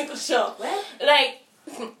show like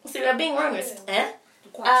so we're being honest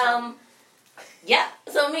yeah,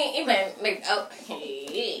 so me even like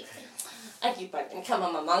akipata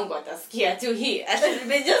kama mamangu atasikia tu hii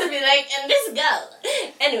they just be like and this girl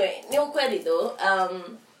anyway ni ukweli though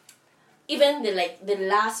even the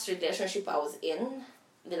last relationship I was in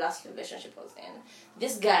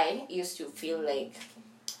this guy used to feel like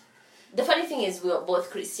the funny thing is we were both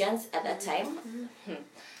Christians at that time.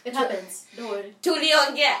 It happens. Don't worry.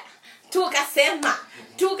 Tuliongea tukasema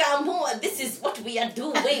tukaamua this is what we are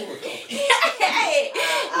doing.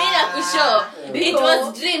 Mimi nakushow it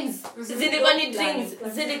was dreams, zilikuwa ni dreams,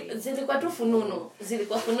 zilikuwa tu fununu,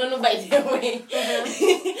 by the way.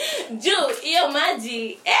 Juu hiyo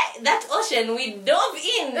maji that ocean we dove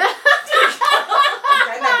in.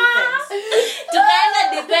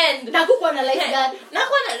 Tukaenda depend na kuko na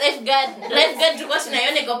lifeguard tulikuwa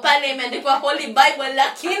tunaiona iko pale imeandikwa Holy Bible,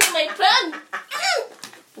 lakini my friend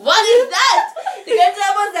what is that?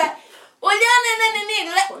 Tukasema uliona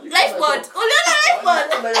nini lifeboat?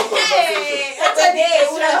 Hata day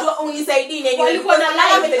unajua unisaidie nini? Walikuwa na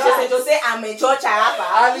live Jose amechocha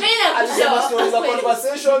hapa. Alisema stories of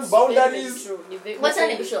conversation, boundaries. What's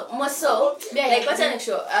an show? Moso. Like what's an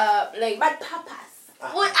show? Like But purpose. I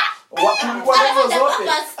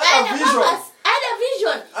had a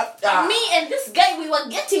vision. Me and this guy, we were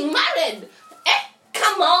getting married.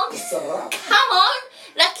 Come on.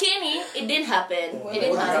 Lakini it didn't happen.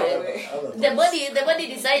 The body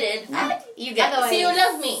decided, you get Otherwise, see you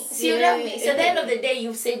love me. So at the end of the day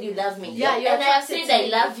you said you love me. Yeah, and I said I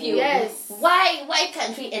love you. Yes. Why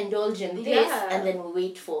can't we indulge in this and then we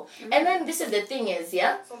wait for? And then this is the thing is,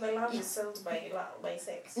 yeah? So the love is sold by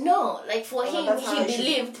sex. No, like for him he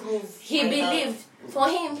believed.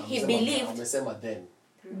 Amesema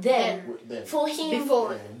Then for him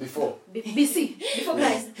before BC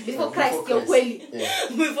before Christ your kweli.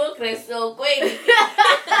 Before Christ so kweli.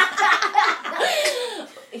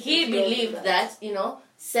 He believed that,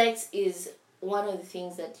 sex is one of the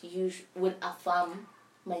things that will affirm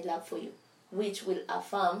my love for you, which will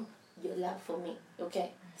affirm your love for me.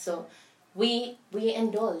 Okay, so we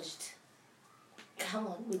indulged. Come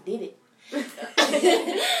on, we did it.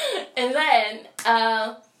 And then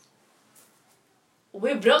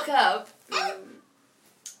we broke up.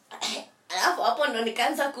 Alafu hapo ndo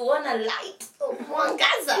nikaanza kuona light,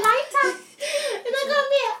 mwangaza.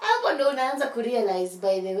 Nakwambia hapo ndo unaanza kurealize,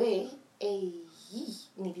 by the way,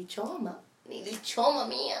 nilichoma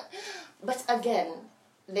mia. But again,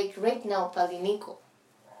 like right now pali niko.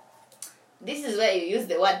 This is where you use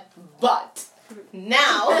the word but.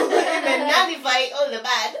 Now, nullify all the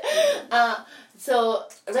bad. So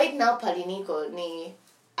right now pali niko ni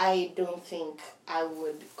I don't think I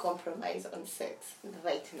would compromise on sex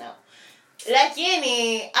right now.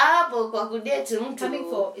 Lakini hapo kwa kudate mtu Coming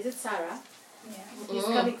for, is it Sarah? Yeah. He's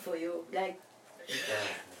coming for you. Like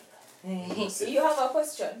You have a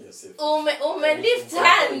question? Yes. lift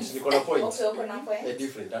hands. Niko na point. Okay, open up. A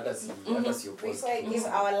different hata si your point. Before I give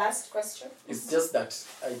our last question. It's just that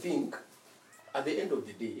I think at the end of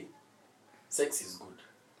the day sex is good.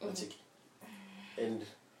 And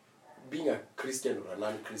being a Christian or a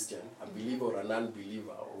non-Christian, a believer or a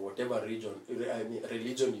non-believer, or whatever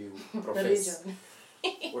religion you profess,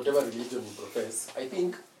 whatever religion you profess, I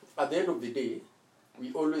think at the end of the day,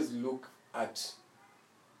 we always look at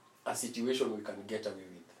a situation we can get away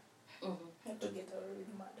with. How to get away with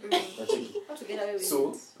murder. how to get away with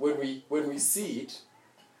So it. when we see it,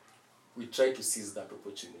 we try to seize that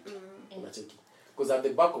opportunity. Because at the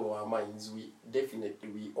back of our minds, we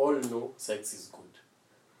all know sex is good.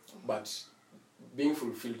 But being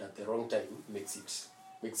fulfilled at the wrong time makes it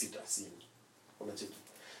a sin.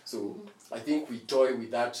 So I think we toy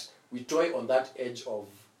with that. We toy on that edge of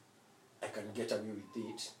I can get away with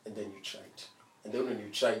it, and then you try it. And then when you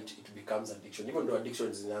try it, it becomes addiction. Even though addiction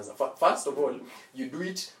is an answer. First of all, you do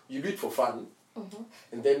it for fun,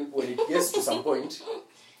 and then when it gets to some point,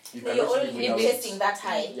 you cannot live without it. That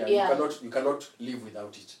high. Yeah. You cannot live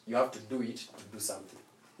without it. You have to do it to do something.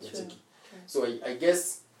 So I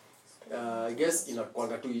guess in a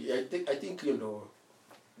kwanga tu, I think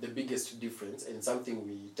the biggest difference and something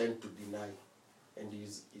we tend to deny, and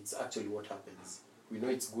it's actually what happens. We know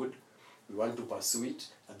it's good, we want to pursue it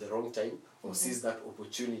at the wrong time or seize that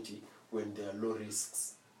opportunity when there are low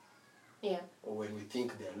risks. Yeah. Or when we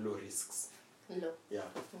think there are low risks. Low. Yeah.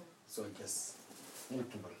 So I guess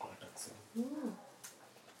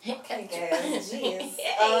Jeez.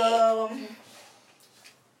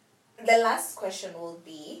 The last question will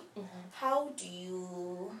be, how do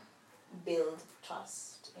you build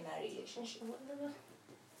trust in a relationship?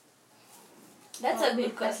 That's a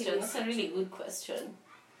good question. That's a really good question.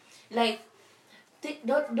 Like,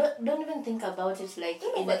 don't even think about it like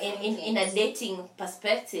in a dating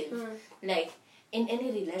perspective. Like in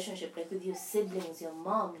any relationship, like with your siblings, your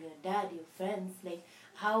mom, your dad, your friends, like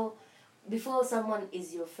how before someone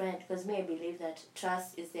is your friend, because I believe that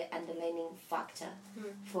trust is the underlying factor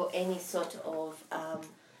for any sort of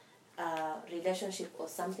relationship or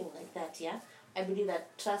something like that. Yeah, I believe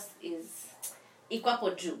that trust is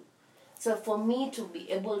equal juu. So for me to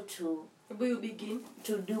be able to Will you begin?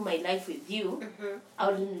 to do my life with you,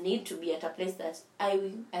 I will need to be at a place that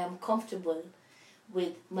I am comfortable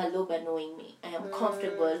with Maloba knowing me. I am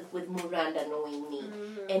comfortable with Miranda knowing me.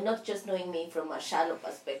 And not just knowing me from a shallow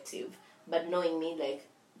perspective, but knowing me like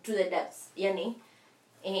to the depths. Yani,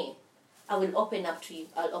 I will open up to you.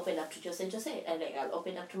 I'll open up to Jose, and like I'll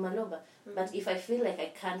open up to Maloba. But if I feel like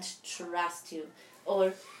I can't trust you,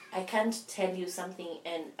 or I can't tell you something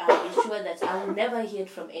and I'll be sure that I will never hear it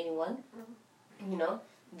from anyone, you know,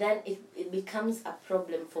 then it becomes a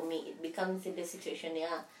problem for me. It becomes in the situation,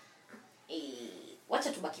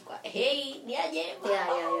 wacha tubaki kwa, hey, niaje,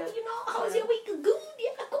 Yeah. you know, how's your week? Good,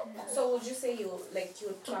 yeah. So would you say your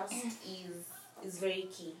trust is very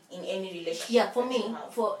key in any relationship? Yeah, for that me, you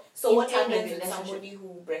have? for So what in any happens with relationship. somebody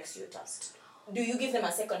who breaks your trust? Do you give them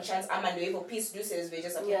a second chance? Ama ndio hivyo peace deuces we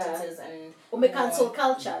just Yeah. acquaintances and Cancel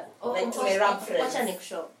culture. Like tumerub friends. Wacha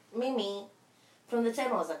nikushow. Mimi, from the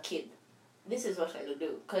time I was a kid, this is what I will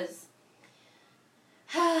do, because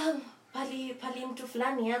pali mtu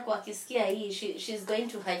fulani yako akisikia hii, she's going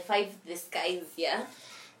to high five the skies, yeah.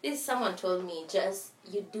 This someone told me, just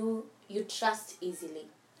you trust easily,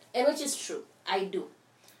 and which is true. I do.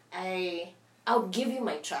 I'll give you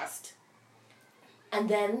my trust, and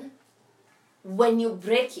then when you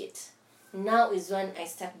break it, now is when I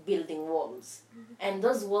start building walls. And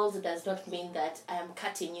those walls does not mean that I am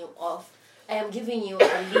cutting you off. I am giving you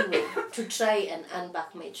a leeway to try and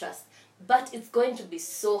unback my trust. But it's going to be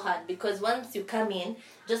so hard, because once you come in,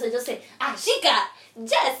 just say, Shika,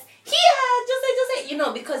 Jess, here, just say, you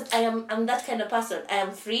know, because I'm that kind of person. I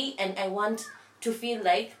am free, and I want to feel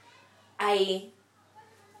like I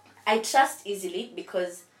trust easily,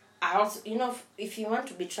 because I also, you know, if you want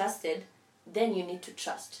to be trusted, then you need to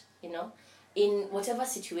trust, you know. In whatever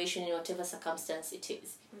situation, in whatever circumstance it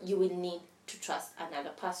is, you will need to trust another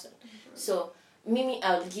person. So, Mimi,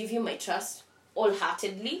 I will give you my trust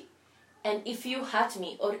wholeheartedly. And if you hurt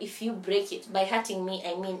me, or if you break it, by hurting me,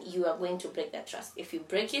 I mean you are going to break that trust. If you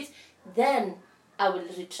break it, then I will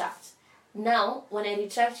retract. Now, when I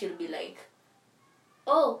retract, you'll be like,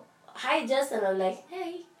 oh, hi, Jess. And I'm like,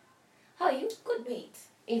 hey, how are you? Good. wait.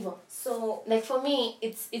 Evil. So Like, for me,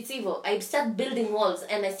 it's evil. I start building walls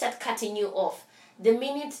and I start cutting you off. The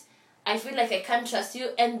minute I feel like I can't trust you,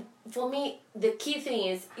 and for me, the key thing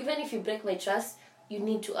is, even if you break my trust, you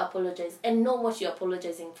need to apologize and know what you're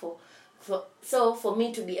apologizing for. So for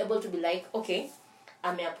me to be able to be like, okay,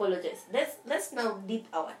 I may apologize. Let's now dip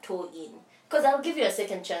our toe in. Because I'll give you a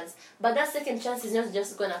second chance. But that second chance is not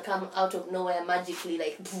just going to come out of nowhere magically,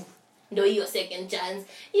 like, poof. No, your second chance.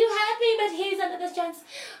 You had me, but here's another chance.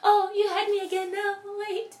 Oh, you had me again. No,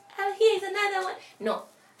 wait. Here's another one. No.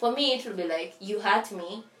 For me, it will be like, you hurt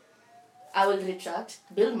me. I will retract,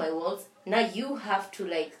 build my walls. Now you have to,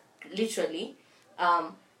 like, literally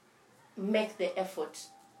make the effort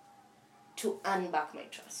to unback my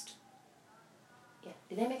trust. Yeah.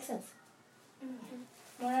 Did that make sense?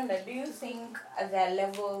 Miranda, do you think there are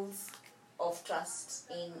levels of trust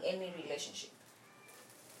in any relationship?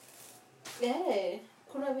 Yeah.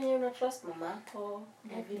 Kuna venye una trust mamako,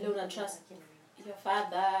 na vile una trust your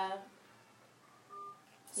father.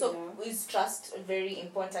 So You know. is trust very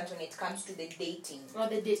important when it comes to the dating? Well,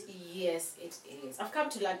 the date, yes, it is. I've come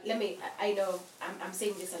to learn. I know I'm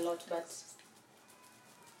saying this a lot, but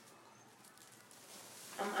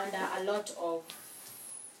I'm under a lot of,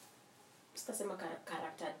 sitasema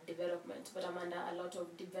character development, but I'm under a lot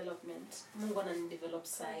of development. Mungu ananidevelop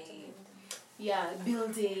sai. Yeah,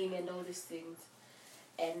 building and all these things.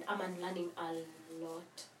 And I'm learning a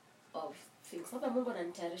lot of things. Not that Mungu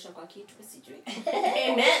ananitayarisha kwa kitu sijui.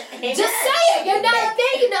 Amen. Just saying, you know what I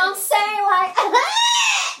mean? You know what I'm saying? Like,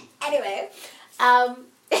 anyway,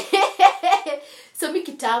 so me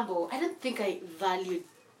kitambo, I don't think I valued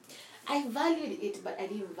it, but I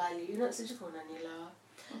didn't value, you know, sijui kama unanielewa.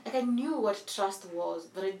 Like, I knew what trust was,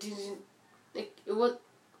 but I didn't, like, it was,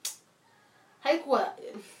 haikuwa,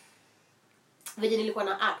 venye nilikuwa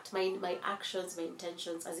na act, my actions, my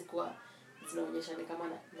intentions, hazikuwa zinaonyesha ni kama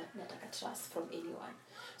nataka trust from anyone.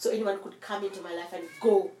 So anyone could come into my life and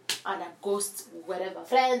go, and a ghost, whatever,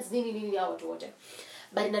 friends, nini, or whatever.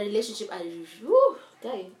 But in a relationship,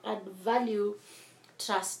 I'd value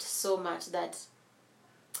trust so much that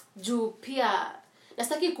juu pia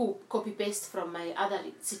nastaki ku copy paste from my other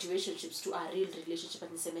situationships to a real relationship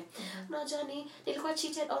and niseme no Johnny nilikuwa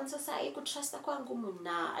cheated on, so sai kutrust kwa ngumu.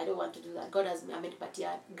 Nah, I don't want to do that. God has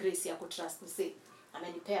amenipatia grace ya kutrust. Mse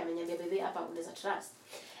amenipea, ameniambia baby hapa unaweza trust,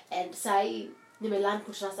 and sai nimelearn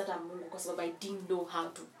kutrust hata Mungu kwa sababu I didn't know how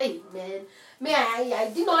to. Hey man, I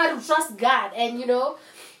didn't know how to trust God, and you know,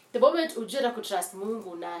 the moment ujue na kutrust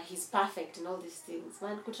Mungu na he's perfect and all these things,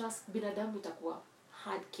 man, kutrust binadamu itakuwa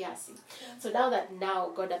hard kiasi. So now that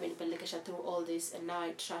God amenipelekesha through all this and now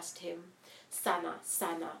I trust him sana.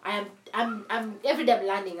 I'm every day I'm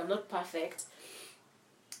learning. I'm not perfect.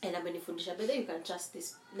 And amenifundisha, but then you can trust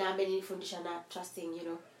this. Na amenifundisha na trusting,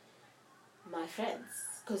 my friends,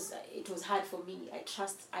 because it was hard for me.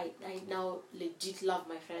 I now legit love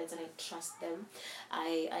my friends and I trust them.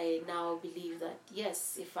 I now believe that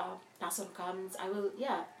yes, if a person comes, I will.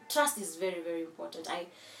 Trust is very, very important.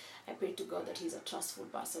 I pray to God that he's a trustful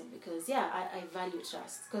person, because I value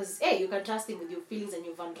trust, because you can trust him with your feelings and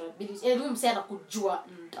your vulnerability. And mse anakujua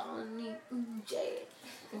ndani nje.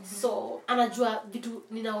 So anajua vitu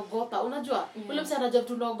ninaogopa, unajua ule mse anajua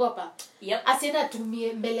vitu naogopa. Asienda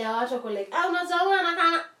tumie mbele ya watu kwa like unajua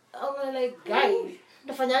na like guy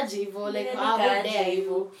utafanyaje hivyo, like how dare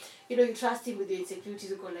hivyo, you trust him with your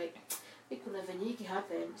insecurities. Uko like kuna venye hiki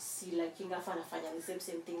happen, si like ingafa anafanya the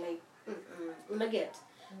same thing, like una get.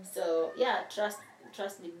 So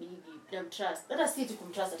trust ni big. Trust hata si tu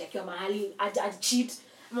kumtrust atakiwa mahali cheat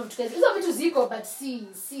ama mtu kazi hizo vitu ziko, but si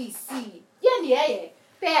yani yeye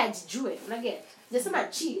pia ajijue, una get. Nasema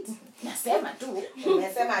cheat, nasema tu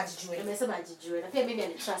nimesema ajijue. Na pia mimi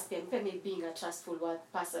ni trust, pia me being a trustful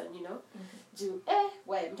person, juu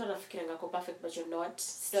mtu anafikiria ngako perfect but you're not.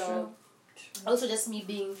 So also just me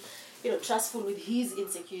being trustful with his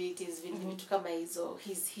insecurities, vitu kama hizo,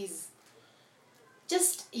 his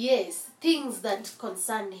just things that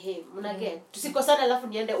concern him, unaget. Tusikosana alafu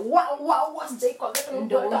niende sijaiko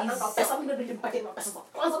pesa mimi nilimpatia pesa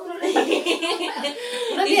kwanza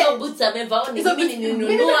hizo boots amevaa ni mimi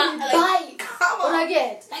ninunua,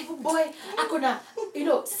 unaget. Like boy akona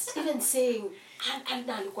even saying and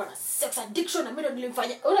alikuwa na sex addiction na mimi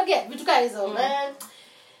nilimfanya, unaget vitu kama hizo. Man,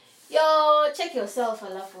 check yourself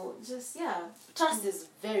alafu just trust is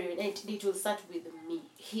very, it will start with me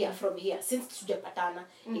here, from here. Since tujapatana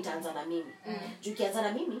itaanza na mimi. Juu kianza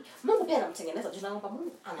na mimi Mungu pia anamtengeneza, juu naomba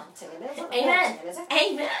Mungu anamtengeneza.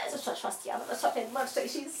 Amen. So trust you. That's what much say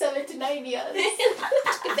she's 79 years.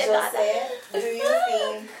 Jose, do you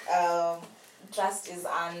think trust is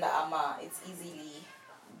earned ama it's easily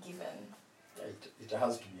given? It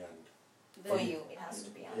has to be earned. For you, it has to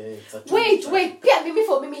be earned. Wait. Yeah,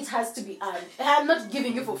 for me, it has to be earned. I'm not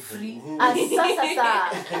giving you for free.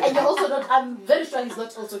 And you're also not. I'm very sure he's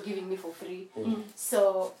not also giving me for free.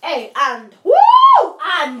 So, and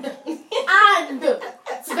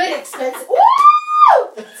it's very expensive.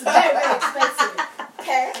 Woo! It's very, very expensive.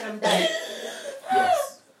 Okay, I'm done.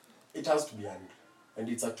 Yes, it has to be earned, and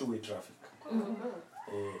it's a two-way traffic.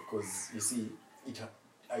 Because you see,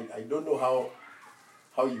 I don't know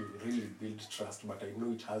how you really build trust, but I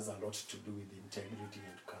know it has a lot to do with integrity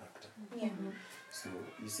and character. So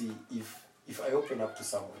you see, if I open up to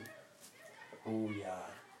someone who we are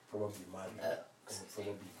probably married or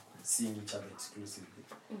probably seeing each other exclusively,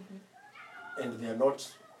 and they are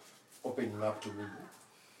not opening up to me,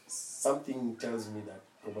 something tells me that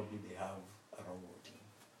probably they have a wrong motive,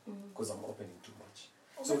 because I'm opening too much.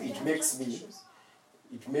 So it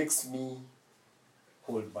makes me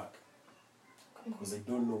hold back, because I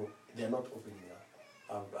don't know, they are not opening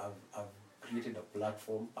up. I've created a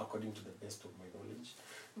platform according to the best of my knowledge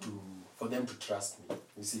for them to trust me.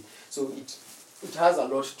 You see, so it has a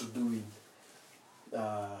lot to do with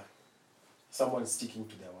someone sticking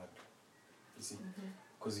to their word. You see,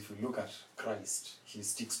 because if you look at Christ, he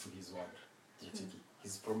sticks to his word.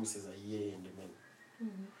 His promises are yea and amen.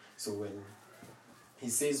 So when he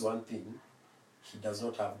says one thing, he does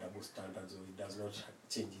not have double standards, or he does not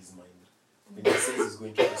change his mind. When he says he's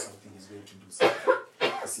going to do something, he's going to do something.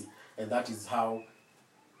 You see, and that is how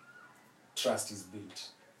trust is built.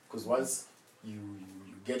 Because once you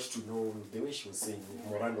get to know, the way she was saying,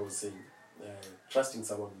 Miranda was saying, trusting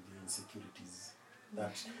someone with your insecurities,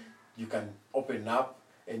 that you can open up,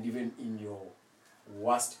 and even in your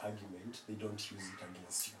worst argument, they don't use it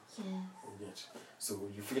against you. Yet. So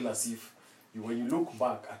you feel as if, when you look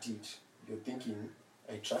back at it, you're thinking,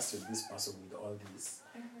 I trusted this person with all this,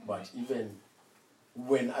 but even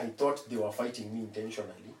when I thought they were fighting me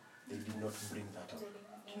intentionally, they did not bring that up.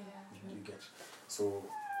 You get. So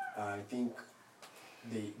I think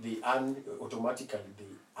they automatically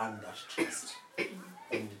earn that trust,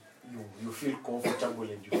 and you feel comfortable,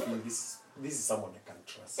 and you feel this is someone I can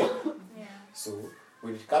trust. So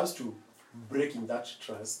when it comes to breaking that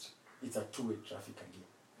trust, it's a two-way traffic again.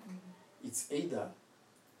 It's either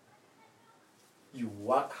you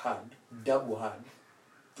work hard, double hard,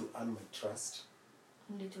 to earn my trust.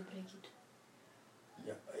 Only to break it.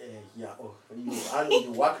 Or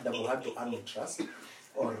you work double hard to earn my trust,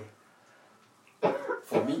 or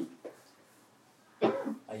for me,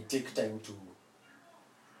 take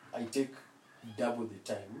double the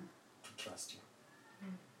time to trust you.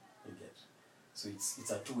 You get? So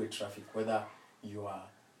it's a two-way traffic, whether you are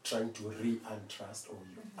trying to re-earn trust or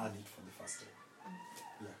you earn it for the first time.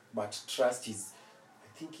 Yeah. But trust is, I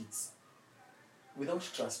think it's, without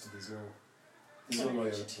trust there's no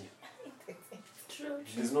loyalty. True.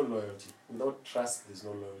 There's no loyalty. Without trust there's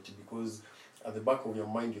no loyalty, because at the back of your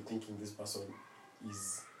mind you're thinking this person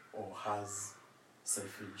is or has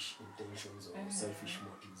selfish intentions or selfish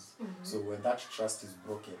motives. So when that trust is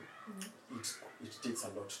broken, it takes a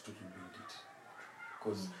lot to rebuild it.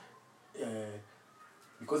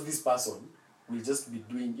 Because this person will just be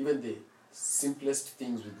doing even the simplest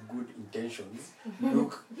things with good intentions,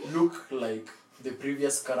 look like the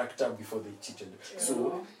previous character before they cheated.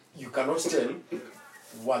 So you cannot tell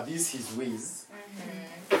were these his ways,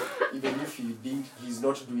 even if he's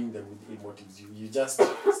not doing them with ill motives. You just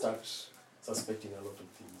start suspecting a lot of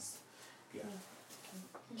things. Yeah.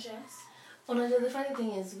 Jess? The funny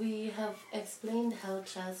thing is, we have explained how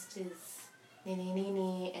trust is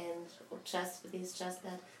nini and trust this, trust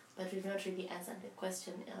that, but we've not really answered the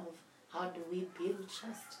question of how do we build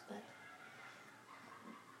trust. But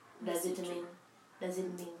does it mean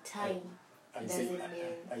time? I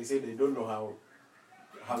said I don't know how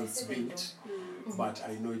it's built, but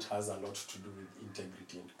I know it has a lot to do with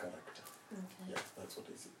integrity and character. Okay. Yeah, that's what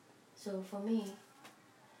I say. So for me,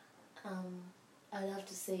 I'd have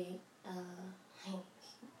to say,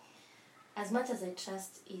 as much as I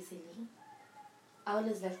trust easily, I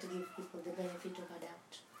always like to give people the benefit of a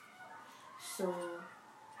doubt. So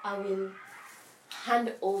I will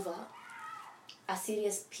hand over a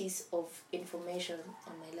serious piece of information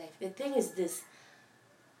on my life. The thing is this: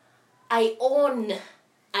 I own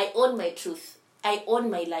my truth. I own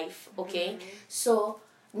my life, okay? So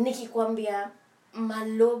nikikwambia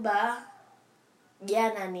Maloba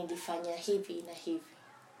jana nilifanya hivi na hivi.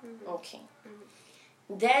 Okay.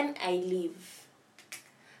 Then I leave.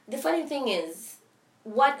 The funny thing is,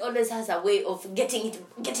 what always has a way of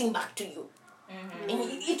getting back to you.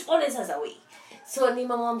 It always has a way. So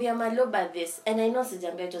nimemwambia Maloba this, and I know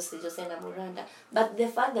sijambia Jose na Muranda, but the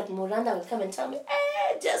fact that Muranda will come and tell me,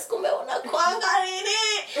 just kumbe unakwanga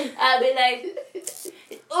nini? I'll be like,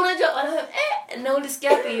 unajua na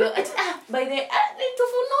ulisikia hiyo by the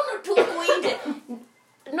tufunono tu nje.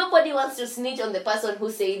 Nobody wants to snitch on the person who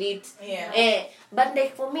said it. Yeah. But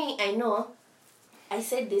like for me, I know I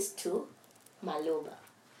said this to Maloba.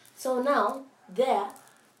 So now there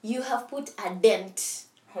you have put a dent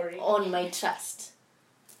on my trust.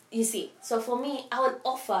 You see, so for me, I will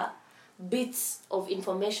offer bits of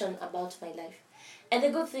information about my life. And the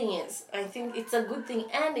good thing is, I think it's a good thing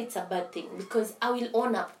and it's a bad thing, because I will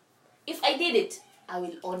own up. If I did it, I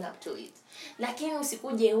will own up to it. Lakini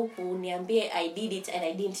usikuje huku niambie I did it and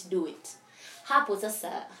I didn't do it. Hapo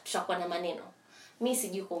sasa tutakuwa na maneno. Mimi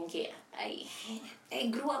sijui kuongea. I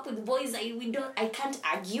grew up with boys. I can't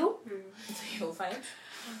argue. You're fine.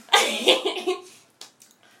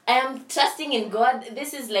 I am trusting in God.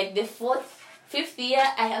 This is like the fifth year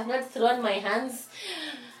I have not thrown my hands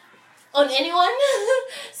on anyone.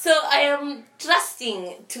 So I am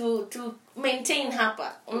trusting to maintain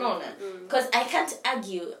hapa. Because I can't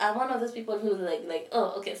argue. I'm one of those people who like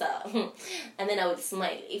oh okay so and then I would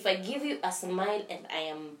smile. If I give you a smile and I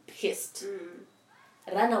am pissed,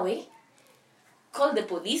 run away, call the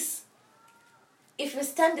police. If you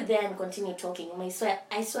stand there and continue talking, I swear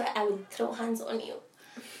I will throw hands on you.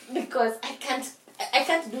 Because I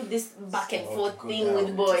can't do this back and forth thing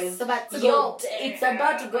with boys. It's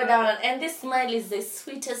about to go down, and this smile is the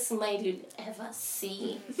sweetest smile you'll ever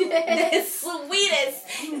see. The sweetest,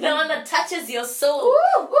 the one that touches your soul.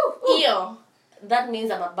 Ew. That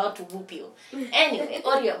means I'm about to whoop you. Anyway,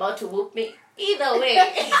 or you're about to whoop me. Either way,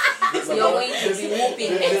 you're going to be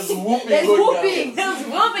whooping. There's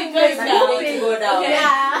whooping going down.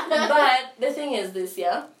 Yeah. But the thing is this,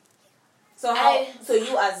 yeah. So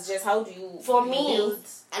you as Jess, how do you? For me, build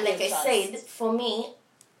and like I trust? said, for me,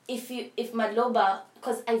 if Maloba,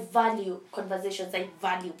 because I value conversations, I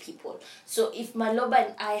value people. So if Maloba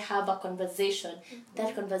and I have a conversation,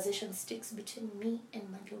 that conversation sticks between me and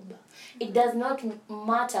Maloba. It does not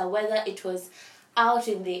matter whether it was out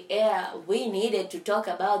in the air, we needed to talk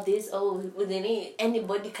about this,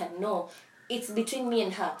 anybody can know. It's between me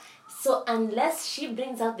and her. So unless she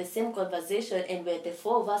brings out the same conversation and we're the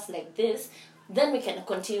four of us like this, then we can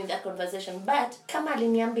continue that conversation. But kama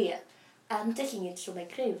aliniambia, I'm taking it to my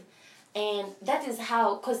grave. And that is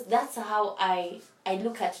how, because that's how I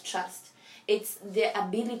look at trust. It's the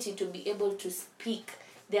ability to be able to speak,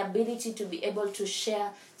 the ability to be able to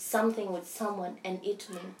share something with someone and it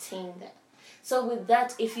maintain that. So with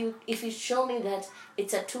that, if you show me that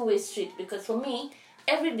it's a two-way street, because for me,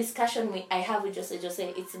 every discussion I have with Jose,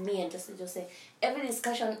 it's me and Jose. Every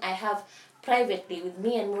discussion I have privately with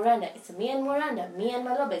me and Miranda, it's me and Miranda. Me and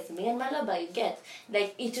Maloba, it's me and Maloba. You get,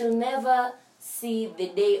 like, it will never see the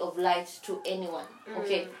day of light to anyone.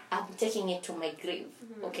 Okay, I'm taking it to my grave.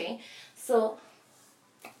 Okay, so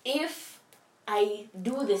if I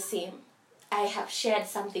do the same, I have shared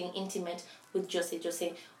something intimate with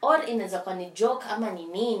Jose, or inaweza kuwa ni joke ama ni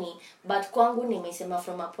nini, but kwangu nimesema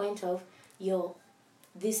from a point of, yo,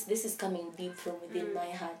 this is coming deep from within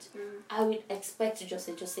my heart. I would expect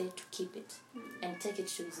Jose to keep it and take it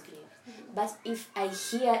to his grave. But if I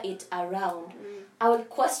hear it around, I will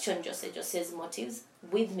question Jose's motives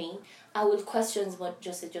with me. I will question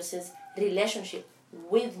Jose's relationship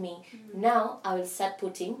with me. Now I will start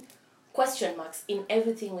putting question marks in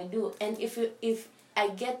everything we do. And if you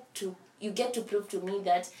get to prove to me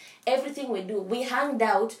that everything we do, we hanged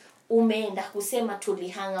out, umeenda kusema tuli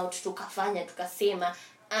hang out, tukafanya, tukasema,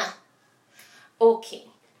 okay.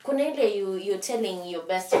 Kuna ile you're telling your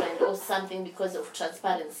best friend or something because of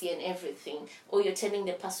transparency and everything, or you're telling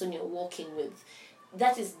the person you're walking with.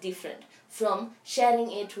 That is different from sharing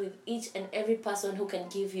it with each and every person who can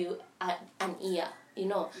give you an ear. You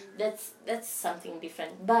know, that's something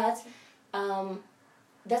different. But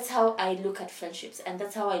that's how I look at friendships, and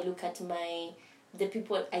that's how I look at the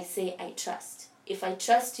people I say I trust. If I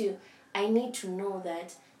trust you, I need to know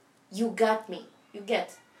that you got me. You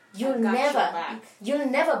get. You'll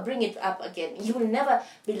never bring it up again. You will never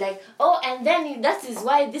be like, oh, and then that is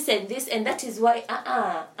why this, and that is why,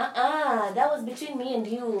 that was between me and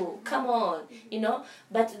you. Come on, you know.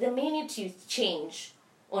 But the minute you change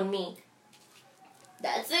on me,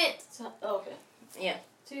 that's it. So, okay. Yeah.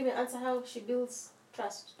 So you may answer how she builds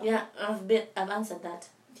trust. Yeah, I've answered that.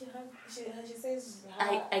 She says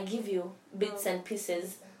I give you bits and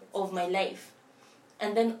pieces of my life,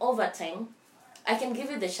 and then over time, I can give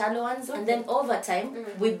you the shallow ones, and then over time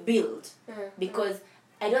we build, because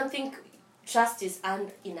I don't think trust is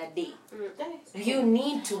earned in a day. You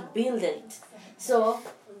need to build it. So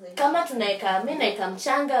kama tunaeka, mimi naeka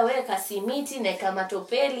mchanga, wewe ka simiti, naeka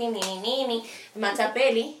matopeli, nini,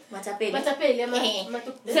 matapeli.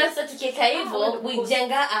 Sasa tukieka hivyo, we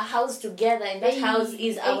jenga a house together, and that house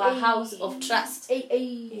is our house of trust.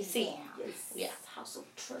 You see? Yes. Yeah. House of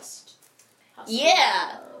trust.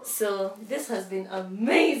 Yeah. So this has been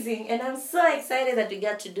amazing, and I'm so excited that we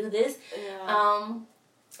got to do this. Yeah.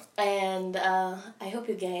 And I hope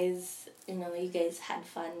you guys had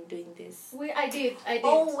fun doing this. I did.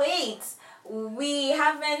 Oh wait, we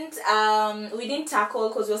haven't we didn't tackle,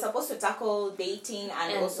 because we were supposed to tackle dating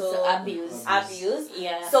and also abuse.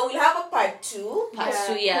 Yeah. So we'll have a part 2. Part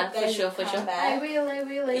 2, yeah, for sure. I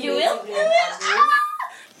will. You will?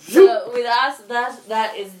 So with us,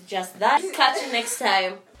 that is just that. Catch you next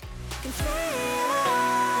time.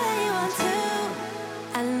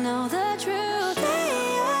 I know that